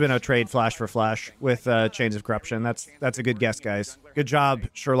 it must have been a trade flash for flash with Chains of Corruption. That's a good guess, guys. Good job,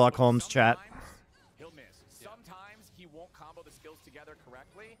 Sherlock Holmes chat. He'll miss. Sometimes he won't combo the skills together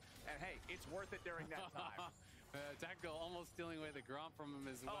correctly, and hey, it's worth it during that time. Tactical almost stealing away the Gromp from him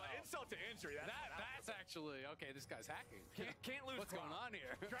as well. Oh, insult to injury. That's actually okay. This guy's hacking. Can't lose. What's going on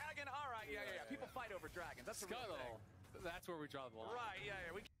here? Dragon. All right. Yeah. People fight over dragons. That's the real Scuttle. thing. That's where we draw the line. Right. Yeah.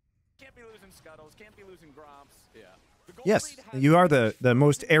 We can't be losing scuttles. Can't be losing gromps. Yeah. Yes, you are the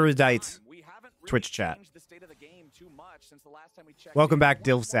most erudite Twitch chat. Welcome back,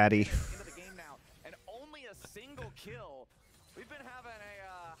 Dilf Zaddy. And only a single kill. We've been having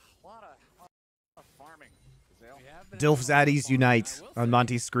a lot of farming. Dilf Zaddies unite on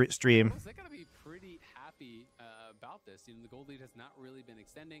Monty's stream. They gotta be pretty happy about this. You know, the gold lead has not really been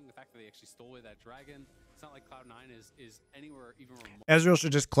extending. The fact that they actually stole away that dragon, it's not like Cloud9 is anywhere even remote. Ezreal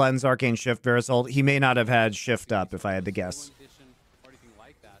should just cleanse Arcane Shift Verisol. He may not have had Shift up, if I had to guess.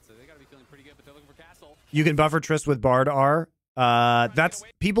 You can buffer Triss with Bard R. That's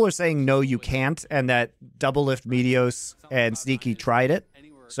people are saying no, you can't, and that Double Lift Meteos and Sneaky tried it.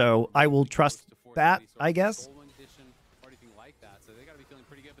 So I will trust that, I guess.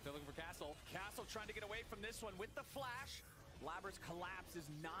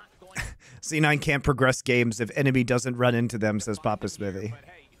 C9 can't progress games if enemy doesn't run into them, says Papa Smithy.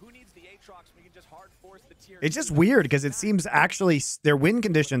 It's just weird because it seems actually their win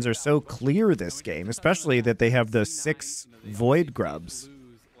conditions are so clear this game, especially that they have the 6 Void Grubs.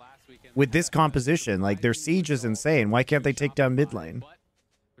 With this composition, like their siege is insane. Why can't they take down mid lane?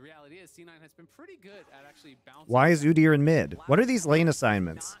 Why is Udyr in mid? What are these lane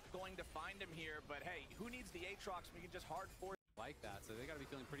assignments?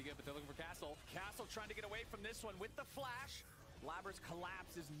 Trying to get away from this one with the flash. Labr's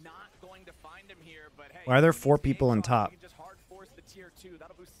collapse is not going to find him here, but hey, why are there 4 people on top? Just hard force the tier 2.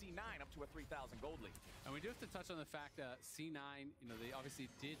 That'll boost C9 up to a 3,000 gold lead. And we do have to touch on the fact that C9, you know, they obviously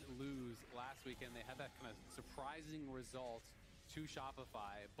did lose last weekend. They had that kind of surprising result to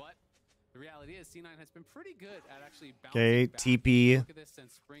Shopify, but the reality is C9 has been pretty good at actually bouncing back. TP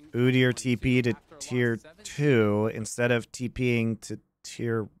Udyr TP to tier 2 instead of TPing to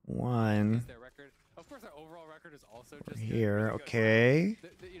tier 1. Of course, our overall record is also just here. Okay.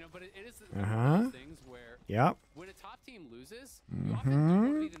 You know, but it is one of those things where yep. When a top team loses, you often don't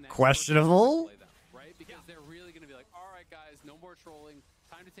want to be the next questionable, person to play them, right? Because they're really going to be like, all right, guys, no more trolling.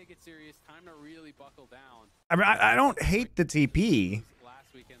 Time to take it serious. Time to really buckle down. I mean, I don't hate the TP,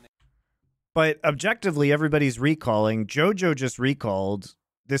 but objectively, everybody's recalling. JoJo just recalled.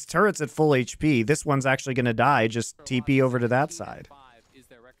 This turret's at full HP. This one's actually going to die. Just TP over to that side.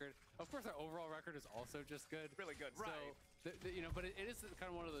 Of course, our overall record is also just good. Really good, right? So, you know, but it is kind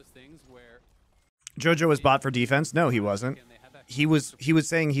of one of those things where JoJo was bought for defense. No, he wasn't. He was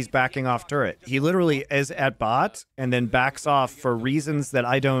saying he's backing off turret. He literally is at bot and then backs off for reasons that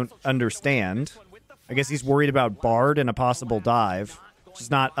I don't understand. I guess he's worried about Bard and a possible dive, which is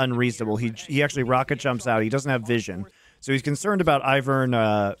not unreasonable. He actually rocket jumps out. He doesn't have vision, so he's concerned about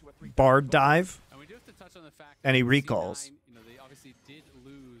Ivern Bard dive, and he recalls.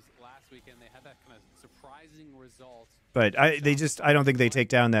 But I don't think they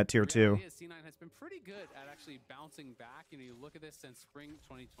take down that tier 2. C9 has been pretty good at actually bouncing back. You know, you look at this since spring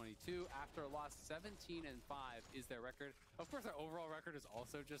 2022. After a loss, 17-5 is their record. Of course, our overall record is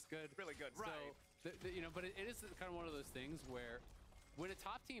also just good. Really good, right? So, you know, but it is kind of one of those things where when a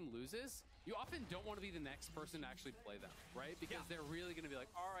top team loses, you often don't want to be the next person to actually play them, right? Because they're really going to be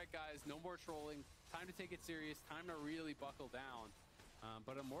like, all right, guys, no more trolling. Time to take it serious. Time to really buckle down.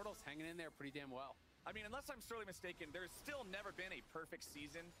 But Immortals hanging in there pretty damn well. I mean, unless I'm sorely mistaken, there's still never been a perfect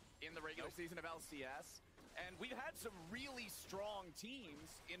season in the regular season of LCS. And we've had some really strong teams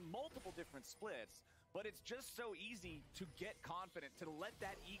in multiple different splits, but it's just so easy to get confident, to let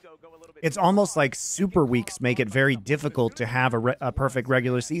that ego go a little bit. It's almost like super weeks make it very difficult to have a perfect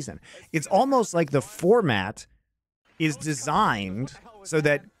regular season. It's almost like the format is designed so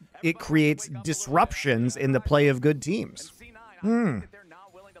that it creates disruptions in the play of good teams.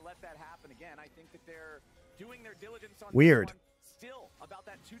 Weird. Still about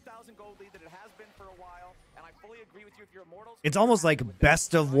that 2,000 gold lead that it has been for a while, and I fully agree with you. If you're Immortals, it's almost like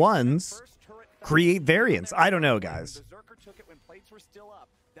best of ones create variance. I don't know, guys. Berserker took it when plates were still up.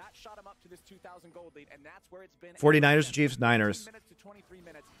 That shot him up to this 2,000 gold lead, and that's where it's been. 49ers, Chiefs, Niners.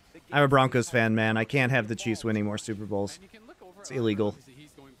 I'm a Broncos fan, man. I can't have the Chiefs winning more Super Bowls. It's illegal.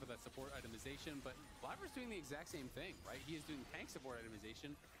 He's going for that support itemization, but Labr's doing the exact same thing, right? He is doing tank support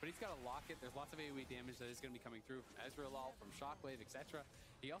itemization, but he's got a locket. There's lots of AoE damage that is going to be coming through from Ezreal, from Shockwave, etc.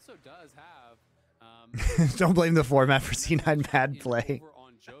 He also does have. Don't blame the format for C9 bad play.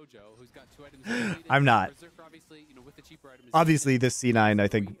 I'm not. Obviously, this C9 I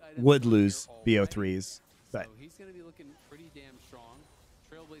think would lose BO3s, but he's going to be looking pretty damn strong.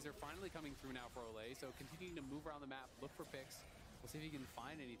 Trailblazer finally coming through now for Olay, so continuing to move around the map, look for picks. We'll see if he can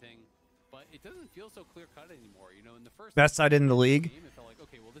find anything. But it doesn't feel so clear-cut anymore. You know, in the first best side in the league. Game, it felt like,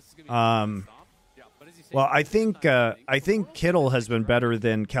 okay, well, this is gonna be Well, I think Kittle has been better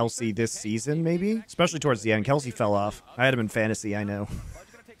than Kelsey this season, maybe, especially towards the end. Kelsey fell off. I had him in fantasy, I know.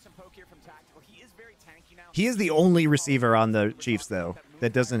 He is the only receiver on the Chiefs, though,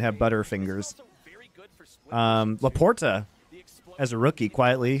 that doesn't have butterfingers. Laporta, as a rookie,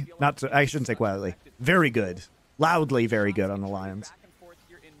 quietly, I shouldn't say quietly, very good, loudly very good on the Lions.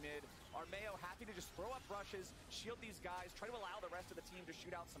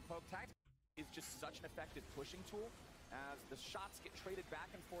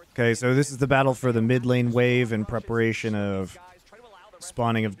 Okay, so this is the battle for the mid lane wave in preparation of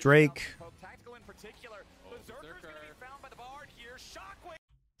spawning of Drake.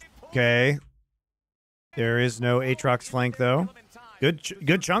 Okay. There is no Aatrox flank, though.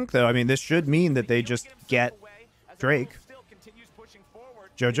 Good chunk, though. I mean, this should mean that they just get Drake.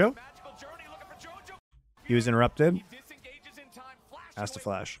 Jojo? He was interrupted. Has to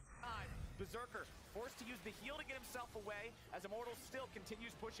flash. Berserker forced to use the heal to get himself away as Immortals still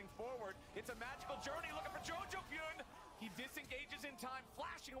continues pushing forward. It's a magical journey looking for Jojo Pyun. He disengages in time,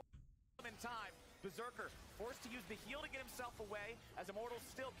 flashing in time. Berserker forced to use the heal to get himself away as Immortals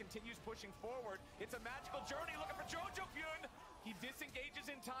still continues pushing forward. It's a magical journey looking for Jojo Pyun. He disengages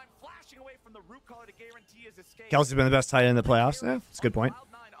in time, flashing away from the root collar to guarantee his escape. Kelsey's been the best tight end in the playoffs. Yeah, that's a good point.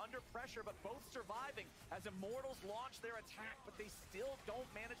 Cloud9 under pressure, but both surviving as Immortals launch their attack, but they still don't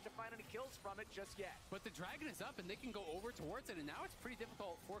manage to find any kills from it just yet. But the Dragon is up, and they can go over towards it, and now it's pretty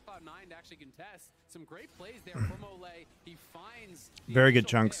difficult for Cloud9 to actually contest. Some great plays there from Ole. He finds very good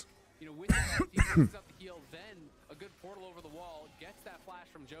chunks. Pick. You know, with that, he picks up the heal, then a good portal over the wall, gets that flash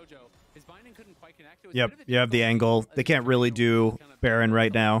from Jojo. His binding couldn't quite connect. Yep, you have the angle. They can't really do Baron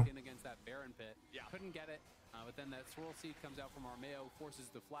right now. Against that Baron pit. Couldn't get it, but then that swirl seed comes out from Armeo, forces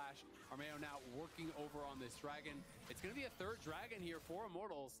the flash. Armeo now working over on this dragon. It's going to be a third dragon here for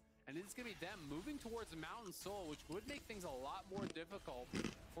Immortals, and it's going to be them moving towards Mountain Soul, which would make things a lot more difficult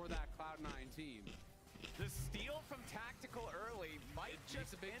for that Cloud9 team. The steal from Tactical early might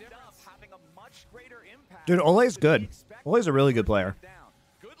just end up having a much greater impact. Dude, Ole's good. Ole's a really good player.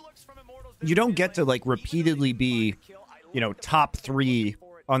 You don't get to, like, repeatedly be, you know, top 3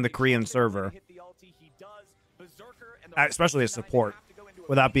 on the Korean server, especially as support,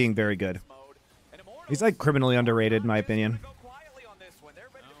 without being very good. He's, like, criminally underrated, in my opinion.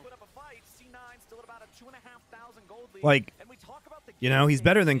 Like, you know, he's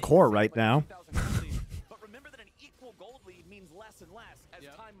better than Core right now.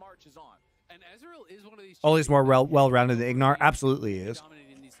 Ole's more well-rounded than Ignar. Absolutely is.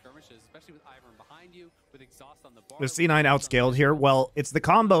 The C9 outscaled here. Well, it's the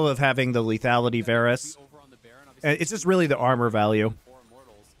combo of having the lethality Varus. It's just really the armor value.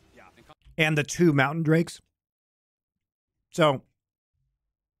 And the 2 Mountain Drakes. So,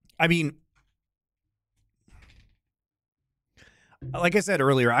 I mean, like I said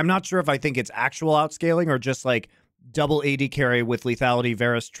earlier, I'm not sure if I think it's actual outscaling or just like double AD carry with lethality,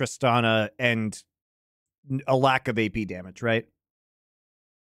 Varus, Tristana, and a lack of AP damage, right?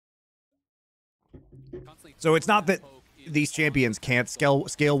 So it's not that these champions can't scale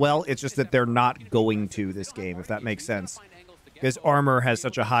well, it's just that they're not going to this game, if that makes sense. Because armor has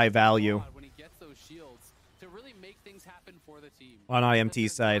such a high value on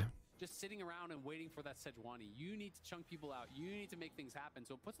IMT's side. Just sitting around and waiting for that Sejuani. You need to chunk people out. You need to make things happen.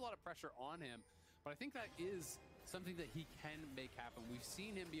 So it puts a lot of pressure on him. But I think that is something that he can make happen. We've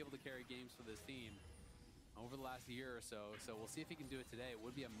seen him be able to carry games for this team over the last year or so. So we'll see if he can do it today. It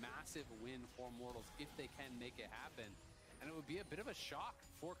would be a massive win for Immortals if they can make it happen. And it would be a bit of a shock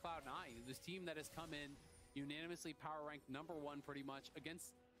for Cloud9. This team that has come in unanimously power ranked #1 pretty much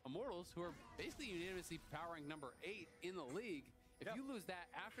against Immortals, who are basically unanimously power ranked #8 in the league. If you lose that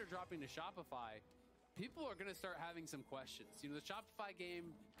after dropping to Shopify, people are going to start having some questions. You know, the Shopify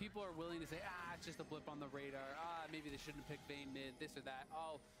game, people are willing to say, it's just a blip on the radar. Maybe they shouldn't have picked Vayne mid, this or that.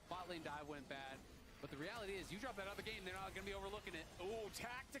 Oh, bot lane dive went bad. But the reality is, you drop that other game, they're not going to be overlooking it. Oh,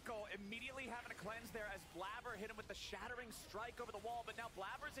 Tactical immediately having a cleanse there as Blabber hit him with the shattering strike over the wall. But now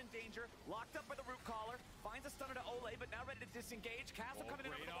Blabber's in danger, locked up by the root collar, finds a stunner to Ole, but now ready to disengage. Castle coming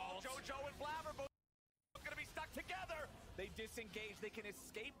in over the wall. Jojo and Blabber both going to be stuck together. They disengage. They can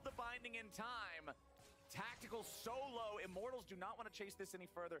escape the binding in time. Tactical so low. Immortals do not want to chase this any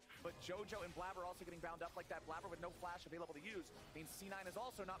further, but Jojo and Blabber also getting bound up like that. Blabber with no flash available to use means C9 is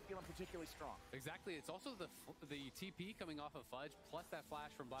also not feeling particularly strong. Exactly. It's also the TP coming off of Fudge, plus that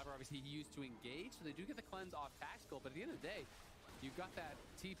flash from Blabber. Obviously, he used to engage, so they do get the cleanse off Tactical, but at the end of the day, you've got that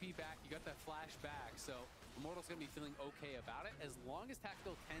TP back, you got that flash back, so Immortals going to be feeling okay about it as long as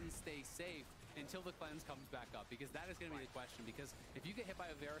Tactical can stay safe until the cleanse comes back up, because that is going to be the question. Because if you get hit by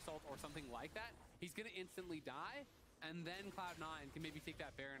a Verisalt or something like that, he's going to instantly die, and then Cloud9 can maybe take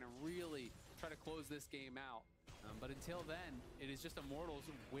that Baron and really try to close this game out. But until then, it is just Immortals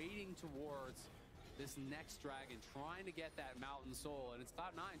waiting towards this next dragon, trying to get that Mountain Soul, and it's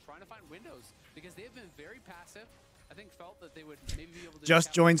Cloud9 trying to find windows, because they've been very passive. I think felt that they would maybe be able to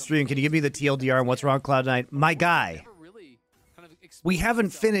just join stream. Can you give me the TLDR on what's wrong with Cloud9? My guy, we haven't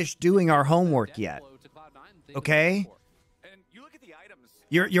finished doing our homework yet. Okay?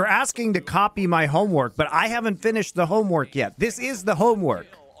 You're asking to copy my homework, but I haven't finished the homework yet. This is the homework.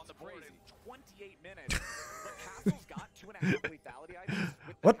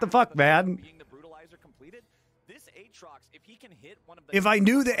 What the fuck, man? If I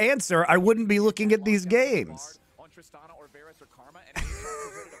knew the answer, I wouldn't be looking at these games.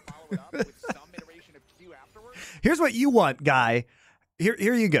 Here's what you want, guy. Here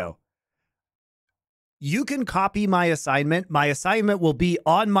you go. You can copy my assignment. My assignment will be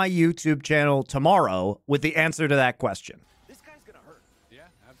on my YouTube channel tomorrow with the answer to that question. This guy's gonna hurt. Yeah,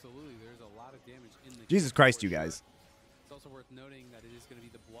 absolutely. There's a lot of damage in the Jesus Christ, you guys. It's also worth noting that it is going to be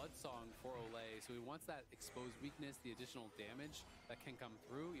the blood song for Olay, so he wants that exposed weakness, the additional damage that can come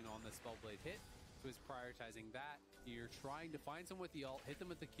through, you know, on the Spellblade hit. So he's prioritizing that. You're trying to find someone with the ult, hit them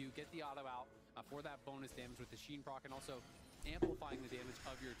with the Q, get the auto out for that bonus damage with the Sheen proc, and also amplifying the damage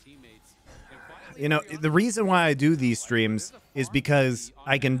of your teammates. You know, the reason why I do these streams is because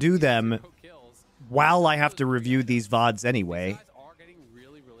I can do them while I have to review these VODs anyway. These guys are getting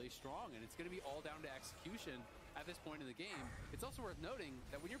really, really strong, and it's going to be all down to execution at this point in the game. It's also worth noting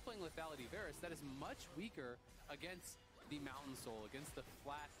that when you're playing Lethality Varus, that is much weaker against the Mountain Soul, against the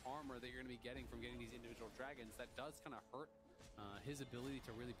flat armor that you're going to be getting from getting these individual dragons. That does kind of hurt his ability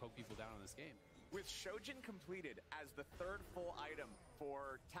to really poke people down in this game. With Shojin completed as the third full item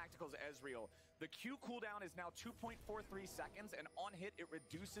for Tactical's Ezreal, the Q cooldown is now 2.43 seconds, and on hit it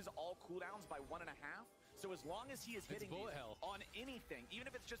reduces all cooldowns by 1.5. So as long as he is hitting on anything, even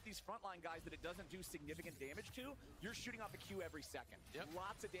if it's just these frontline guys that it doesn't do significant damage to, you're shooting off a Q every second. Yep.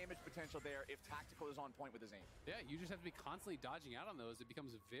 Lots of damage potential there if Tactical is on point with his aim. Yeah, you just have to be constantly dodging out on those. It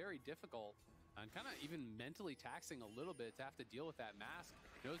becomes very difficult and kind of even mentally taxing a little bit to have to deal with that mask.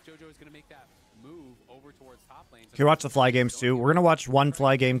 Knows JoJo is going to make that move over towards top lane. Can you watch the Fly games too? We're going to watch one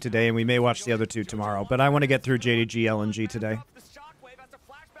Fly game today, and we may watch the other two tomorrow. But I want to get through JDG LNG today.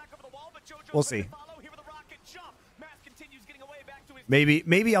 We'll see.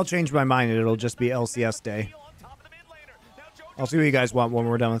 Maybe I'll change my mind and it'll just be LCS day. I'll see what you guys want when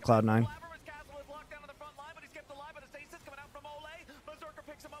we're done with Cloud9.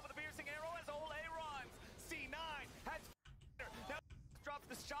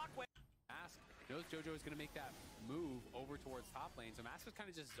 Knows JoJo is going to make that move over towards top lane, so Mask was kind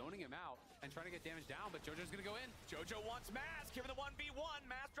of just zoning him out and trying to get damage down, but JoJo's going to go in. JoJo wants Mask, here with the 1v1.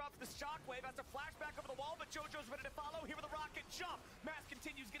 Mask drops the shockwave, has a flashback over the wall, but JoJo's ready to follow. Here with the rocket jump. Mask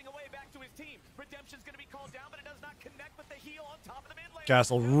continues getting away back to his team. Redemption's going to be called down, but it does not connect with the heal on top of the mid lane.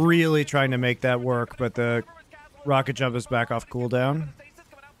 Castle really trying to make that work, but the rocket jump is back off cooldown.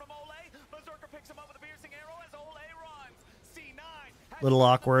 Little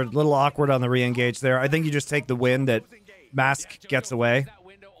awkward on the re-engage there. I think you just take the win that Mask gets away.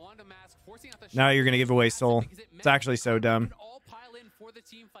 Now you're going to give away Soul. It's actually so dumb.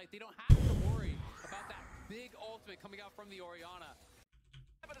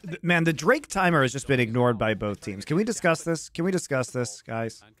 Man, the Drake timer has just been ignored by both teams. Can we discuss this? Can we discuss this,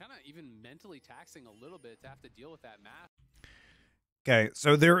 guys? Kind of even mentally taxing a little bit to have to deal with that Mask. Okay,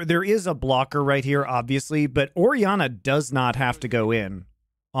 so there is a blocker right here, obviously, but Orianna does not have to go in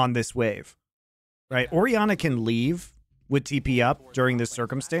on this wave, right? Orianna can leave with TP up during this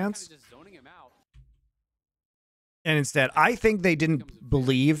circumstance. And instead, I think they didn't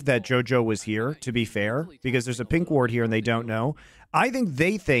believe that JoJo was here, to be fair, because there's a pink ward here and they don't know. I think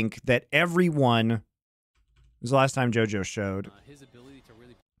they think that everyone... This was the last time JoJo showed.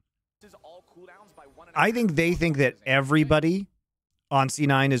 I think they think that everybody on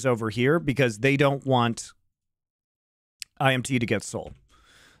C9 is over here because they don't want IMT to get Soul.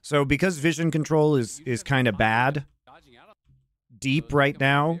 So because vision control is kind of bad, deep right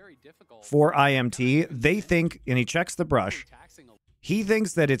now for IMT, they think, and he checks the brush, he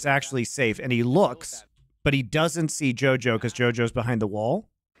thinks that it's actually safe, and he looks, but he doesn't see JoJo because JoJo's behind the wall.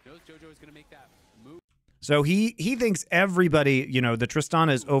 So he thinks everybody, you know, the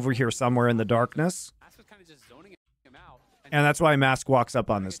Tristana is over here somewhere in the darkness. And that's why Mask walks up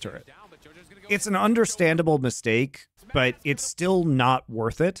on this turret. It's an understandable mistake, but it's still not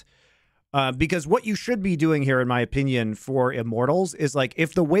worth it. Because what you should be doing here, in my opinion, for Immortals is like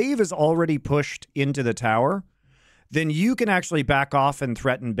if the wave is already pushed into the tower, then you can actually back off and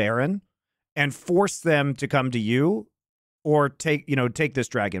threaten Baron and force them to come to you or take this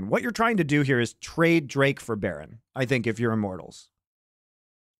dragon. What you're trying to do here is trade Drake for Baron, I think, if you're Immortals.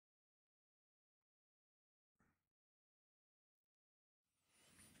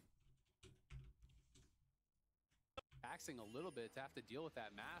 A little bit to have to deal with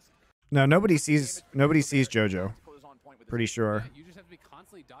that mask. No, nobody sees Jojo. Pretty sure. Yeah, you just have to be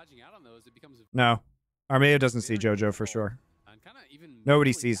constantly dodging out on those. It becomes no. Armeo doesn't see Jojo for sure.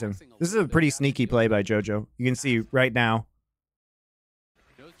 Nobody sees him. This is a pretty sneaky play by Jojo. You can see right now.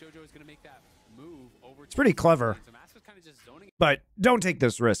 It's pretty clever. But don't take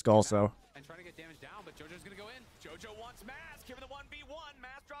this risk also. And trying to get damage down, but Jojo's gonna go in. Jojo wants mask. Give him the 1v1.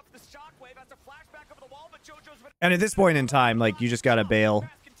 Mask drops the shockwave. Has to flash back over the wall, but Jojo's... And at this point in time, like, you just gotta bail.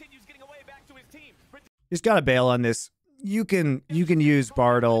 You just gotta bail on this. You can use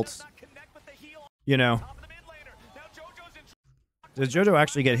Bard ult. You know. Does Jojo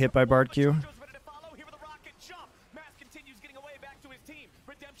actually get hit by Bard Q?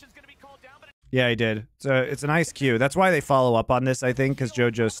 Yeah, he did. So it's a nice Q. That's why they follow up on this, I think, because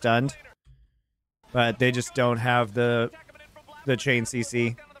Jojo's stunned. But they just don't have the chain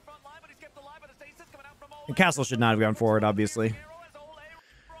CC. And Castle should not have gone forward, obviously.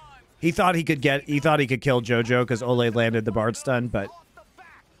 He thought he could kill Jojo because Ole landed the Bard stun, but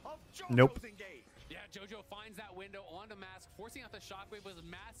nope. Yeah, Jojo finds that window onto Mask. Forcing out the shockwave was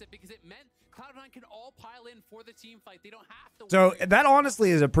massive because it meant Cloud9 can all pile in for the team fight. They don't have to. So that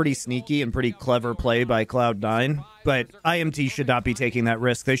honestly is a pretty sneaky and pretty clever play by Cloud9, but IMT should not be taking that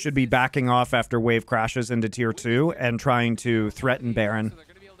risk. They should be backing off after wave crashes into tier 2 and trying to threaten Baron.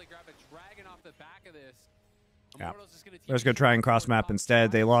 Yeah. They're just going to try and cross map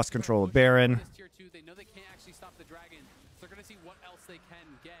instead. They lost control of Baron. They know they can't actually stop the dragon, so they're going to see what else they can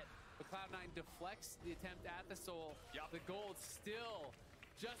get. But Cloud9 deflects the attempt at the soul. The gold still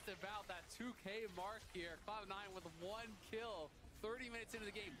just about that 2K mark here. Cloud9 with 1 kill, 30 minutes into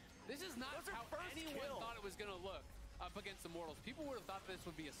the game. This is not how anyone thought it was going to look up against Immortals. People would have thought this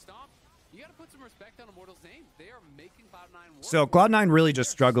would be a stomp. You got to put some respect on Immortals' name. They are making Cloud9 work. So Cloud9 really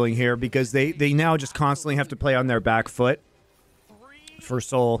just struggling here because they now just constantly have to play on their back foot for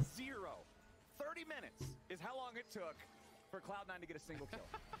Soul. 30 minutes is how long it took for Cloud9 to get a single kill.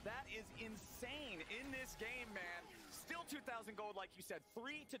 That is insane in this game, man. Still 2,000 gold, like you said.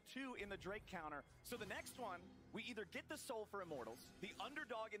 3-2 in the Drake counter. So the next one, we either get the Soul for Immortals, the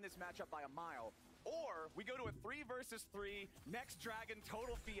underdog in this matchup by a mile, or we go to a 3 versus 3, next dragon,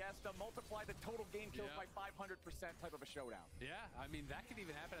 total fiesta, multiply the total game kills by 500% type of a showdown. Yeah, I mean, that could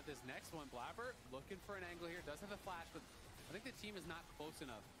even happen at this next one. Blabber looking for an angle here, does have a flash, but I think the team is not close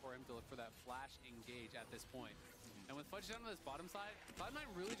enough for him to look for that flash engage at this point. And with Fudge down on this bottom side, Cloud9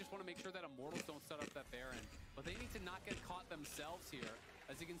 really just want to make sure that Immortals don't set up that Baron. But they need to not get caught themselves here.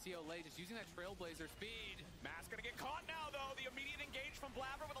 As you can see, Olay just using that Trailblazer speed. Mask gonna get caught now, though. The immediate engage from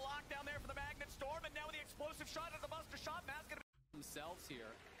Blabber with a lockdown there for the Magnet Storm, and now with the explosive shot of the Buster shot, Mask gonna be themselves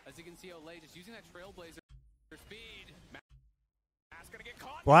here. As you can see, Olay just using that Trailblazer speed. Mask gonna get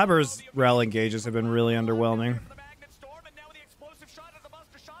caught. Blabber's rel engages have been really underwhelming.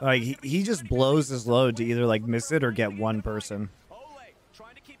 Like he just blows his load to either like miss it or get one person. Ole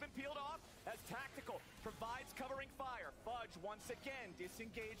trying to keep him peeled off as Tactical provides covering fire. Fudge once again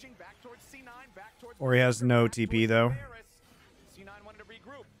disengaging back towards C9, back towards. Or he has no TP though. C9 wanted to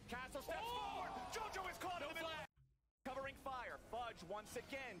regroup. Castle steps forward. Jojo is caught in the middle. Covering fire. Fudge once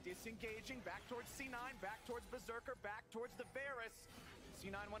again disengaging back towards C9, back towards Berserker, back towards the Varus.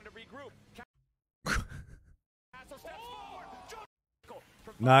 C9 wanted to regroup. Castle steps forward.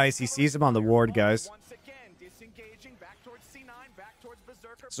 Nice, he sees him on the ward, guys.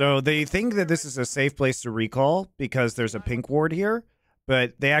 So they think that this is a safe place to recall because there's a pink ward here,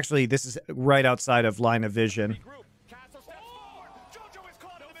 but this is right outside of line of vision.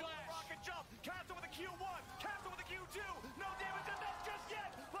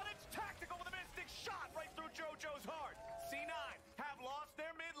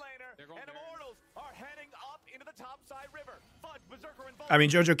 I mean,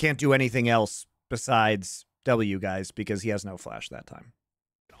 Jojo can't do anything else besides W, guys, because he has no flash that time.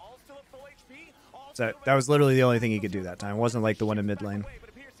 So that was literally the only thing he could do that time. It wasn't like the one in mid lane.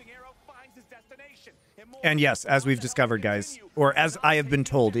 And yes, as we've discovered, guys, or as I have been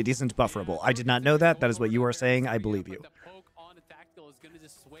told, it isn't bufferable. I did not know that. That is what you are saying. I believe you. The poke on the Tactical is going to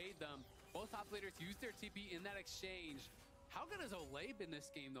dissuade them. Both top laners use their TP in that exchange. How good has Olay been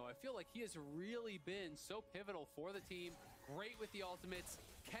this game, though? I feel like he has really been so pivotal for the team. Great with the ultimates.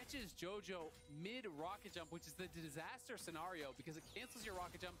 Catches JoJo mid-rocket jump, which is the disaster scenario because it cancels your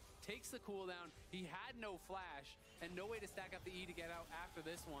rocket jump, takes the cooldown. He had no flash and no way to stack up the E to get out after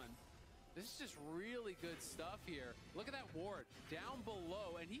this one. This is just really good stuff here. Look at that ward down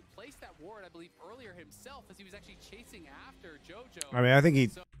below, and he placed that ward, I believe, earlier himself as he was actually chasing after JoJo. I mean, I think he...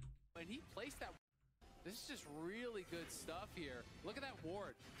 And he placed that... This is just really good stuff here. Look at that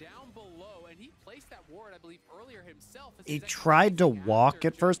ward down below, and he placed that ward, I believe, earlier himself. He tried to walk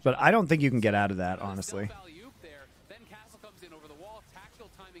at first, but I don't think you can get out of that, honestly. Then Castle comes in over the wall, tactical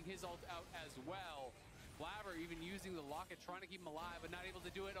timing his ult out as well. Blabber even using the locket, trying to keep him alive, but not able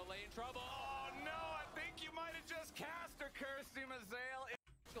to do it. Olay in trouble. Oh no, I think you might have just cast her, Kirsty Mazel.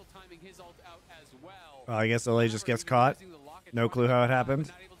 Tactical timing his ult out as well. I guess Olay just gets caught. No clue how it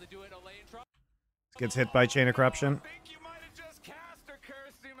happened. Gets hit by Chain of Corruption.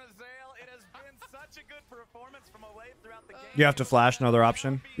 You have to flash, another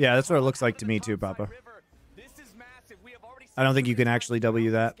option. Yeah, that's what it looks like to me too, Papa. I don't think you can actually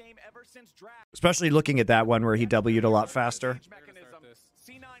W that. Especially looking at that one where he W'd a lot faster.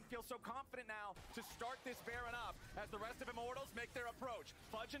 C9 feels so confident now to start this Baron up as the rest of Immortals make their approach.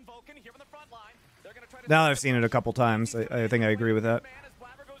 Fudge and Vulcan here on the front line. They're going to try to... Now I've seen it a couple times. I think I agree with that.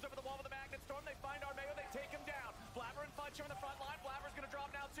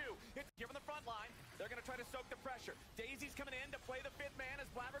 Daisy's coming in to play the fifth man as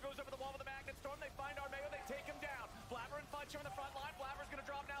Blabber goes over the wall with the magnet storm. They find Armeo, they take him down. Blabber and Fudge are on the front line. Blabber's going to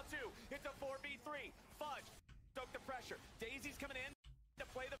drop now too. It's a 4v3. Fudge soak the pressure. Daisy's coming in to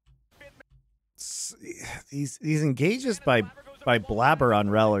play the fifth man. These engages by Blabber on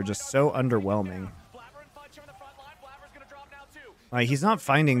Rel are just so underwhelming. Blabber and Fudge are on the front line. Blabber's going to drop now too. Like, he's not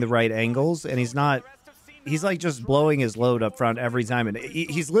finding the right angles, and he's like just blowing his load up front every time, and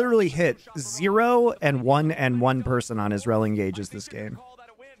he's literally hit 0 and 1 person on his rel engages this game.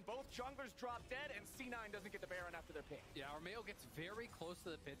 Both junglers drop dead, and C9 doesn't get the Baron after their pick. Yeah, Armeo gets very close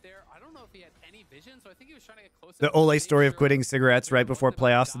to the pit there. I don't know if he had any vision, so I think he was trying to get close. The Olay story of quitting cigarettes right before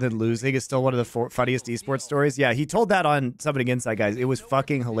playoffs and then losing is still one of the funniest esports stories. Yeah, he told that on Something Inside, guys. It was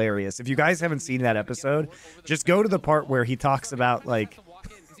fucking hilarious. If you guys haven't seen that episode, just go to the part where he talks about, like,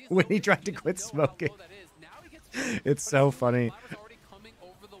 when he tried to quit smoking. It's so funny. Already coming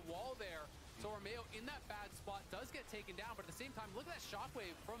over the wall there. So Armeo in that bad spot does get taken down, but at the same time, look at that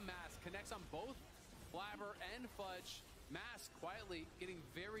shockwave from Mask. Connects on both Blabber and Fudge. Mask quietly getting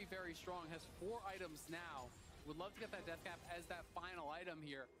very, very strong. Has 4 items now. Would love to get that death cap as that final item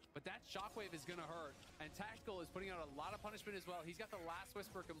here, but that shockwave is going to hurt. And Tactical is putting out a lot of punishment as well. He's got the last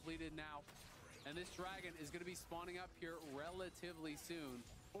whisper completed now. And this dragon is going to be spawning up here relatively soon.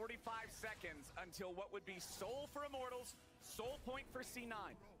 45 seconds until what would be soul for Immortals, soul point for C9.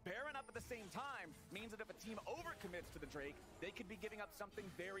 Baron up at the same time means that if a team overcommits to the Drake, they could be giving up something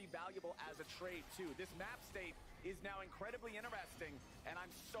very valuable as a trade too. This map state is now incredibly interesting, and I'm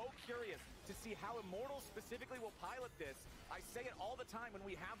so curious to see how Immortals specifically will pilot this. I say it all the time when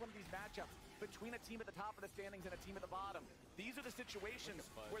we have one of these matchups between a team at the top of the standings and a team at the bottom. These are the situations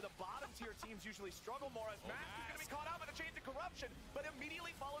where the bottom tier teams usually struggle more, as Mask is going to be caught out with a chain of corruption, but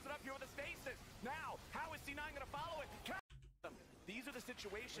immediately follows it up here with a stasis. Now, how is C9 going to follow it? These are the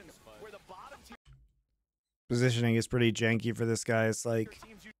situations where the bottom tier positioning is pretty janky for this guy. It's like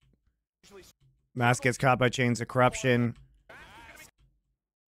Mask gets caught by chains of corruption.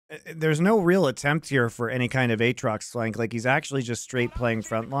 There's no real attempt here for any kind of Aatrox flank. Like, he's actually just straight playing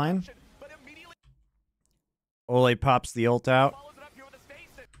frontline. Olay pops the ult out.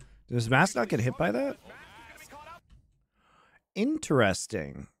 Does Mask not get hit by that?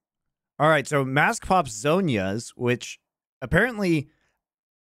 Interesting. All right, so Mask pops Zhonya's, which apparently,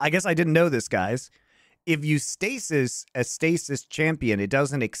 I guess I didn't know this, guys. If you stasis a stasis champion, it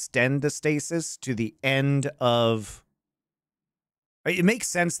doesn't extend the stasis to the end of... It makes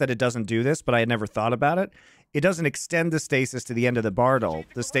sense that it doesn't do this, but I had never thought about it. It doesn't extend the stasis to the end of the Bartle.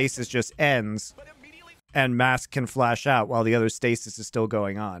 The stasis just ends, and Mask can flash out while the other stasis is still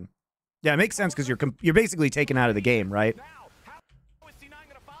going on. Yeah, it makes sense because you're basically taken out of the game, right?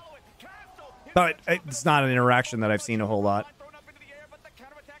 But it's not an interaction that I've seen a whole lot.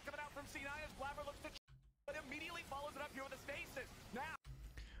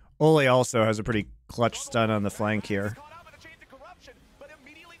 Olay also has a pretty clutch stun on the flank here.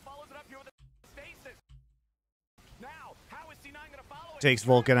 Takes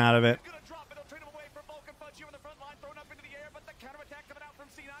Vulcan out of it.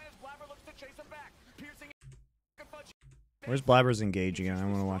 Where's Blabber's engaging? I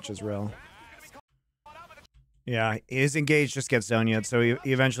want to watch his rel. Yeah, his engage just gets Zonia'd, so he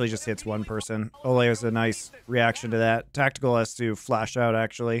eventually just hits one person. Ole has a nice reaction to that. Tactical has to flash out,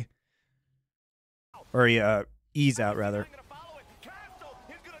 actually. Or he, ease out, rather.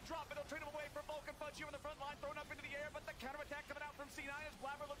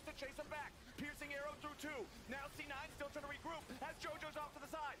 Now C9 still trying to regroup as JoJo's off to the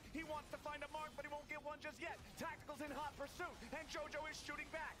side. He wants to find a mark, but he won't get one just yet. Tactical's in hot pursuit, and JoJo is shooting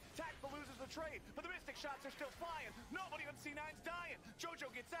back. Tactical loses the trade, but the Mystic shots are still flying. Nobody on C9's dying. JoJo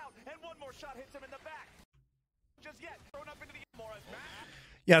gets out, and one more shot hits him in the back. Just yet, thrown up into the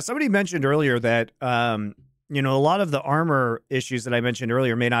Yeah, somebody mentioned earlier that, you know, a lot of the armor issues that I mentioned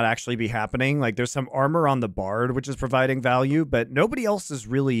earlier may not actually be happening. Like, there's some armor on the Bard, which is providing value, but nobody else is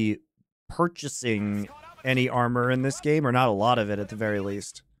really purchasing any armor in this game, or not a lot of it at the very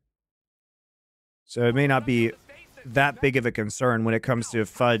least. So it may not be that big of a concern when it comes to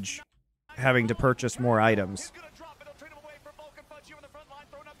Fudge having to purchase more items.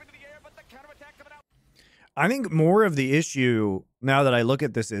 I think more of the issue, now that I look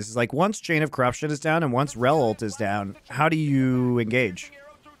at this, is like once Chain of Corruption is down and once Rel ult is down, how do you engage?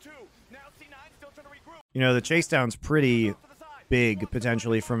 You know, the chase down's pretty big,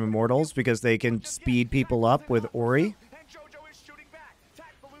 potentially, from Immortals, because they can speed people up with Ori.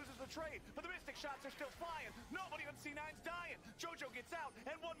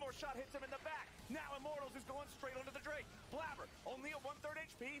 Now Immortals is going straight onto the Drake. Blabber, only at 1/3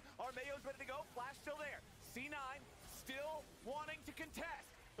 HP. Armeo's ready to go. Flash still there. C9 still wanting to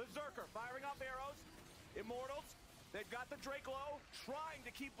contest. Berserker firing off arrows. Immortals, they've got the Drake low, trying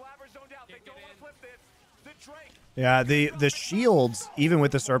to keep Blabber zoned out. They don't want to flip this. The Drake. Yeah, the shields, even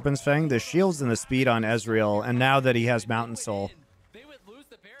with the Serpent's Fang, the shields and the speed on Ezreal, and now that he has Mountain Soul,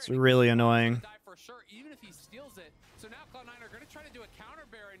 it's really annoying. For sure, even if he steals it. So now Cloud9 are going to try to do a counter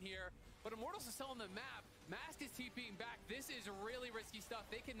Baron here, but Immortals is still on the map. Mask is TPing back. This is really risky stuff.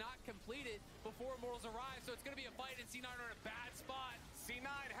 They cannot complete it before Immortals arrive, so it's going to be a fight, and C9 are in a bad spot. C9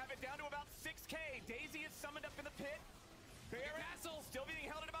 have it down to about 6K. Daisy is summoned up in the pit. Baron Castle still being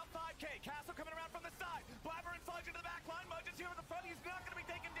held at about 5K. Castle coming around from the side. Blabber and Fudge into the back line. Mudge is here in the front. He's not going to be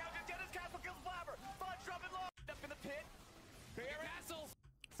taken down just yet as Castle kills Blabber. Fudge dropping low up in the pit. Baron Castle.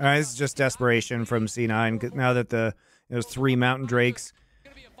 All right, this is just desperation from C9 now that there's 3 Mountain Drakes,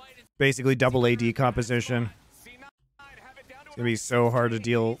 basically double AD composition. It's gonna be so hard to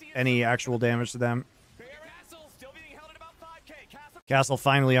deal any actual damage to them. Castle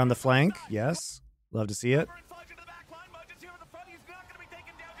finally on the flank. Yes, love to see it.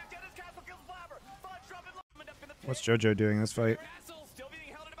 What's JoJo doing in this fight?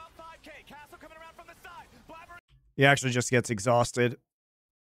 He actually just gets exhausted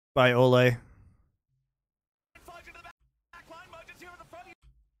by Ole.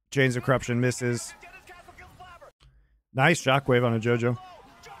 Chains of Corruption misses. Nice shockwave on a JoJo.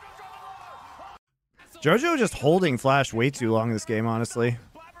 JoJo just holding Flash way too long in this game, honestly.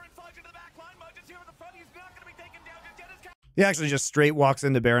 He actually just straight walks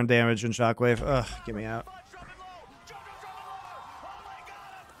into Baron damage and shockwave. Ugh, get me out.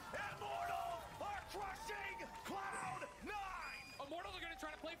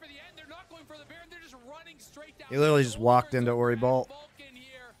 He literally just walked into Ori Bolt.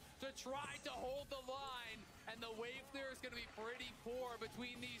 To try to hold the line, and the wave clear is going to be pretty poor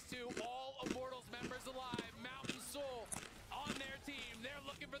between these two. All Immortals members alive. Mountain Soul on their team. They're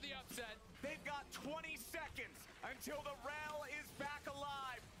looking for the upset. They've got 20 seconds until the Rel is back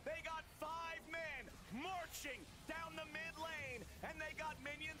alive. They got 5 men marching down the mid lane, and they got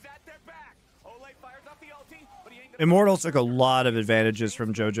minions at their back. Ole fires off the ulti, but he ain't Immortals took a lot of advantages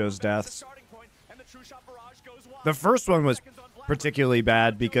from JoJo's deaths. The first one was particularly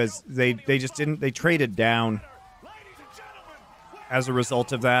bad because they traded down as a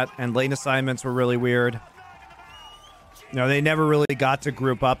result of that, and lane assignments were really weird. You know, they never really got to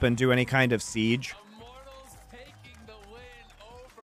group up and do any kind of siege.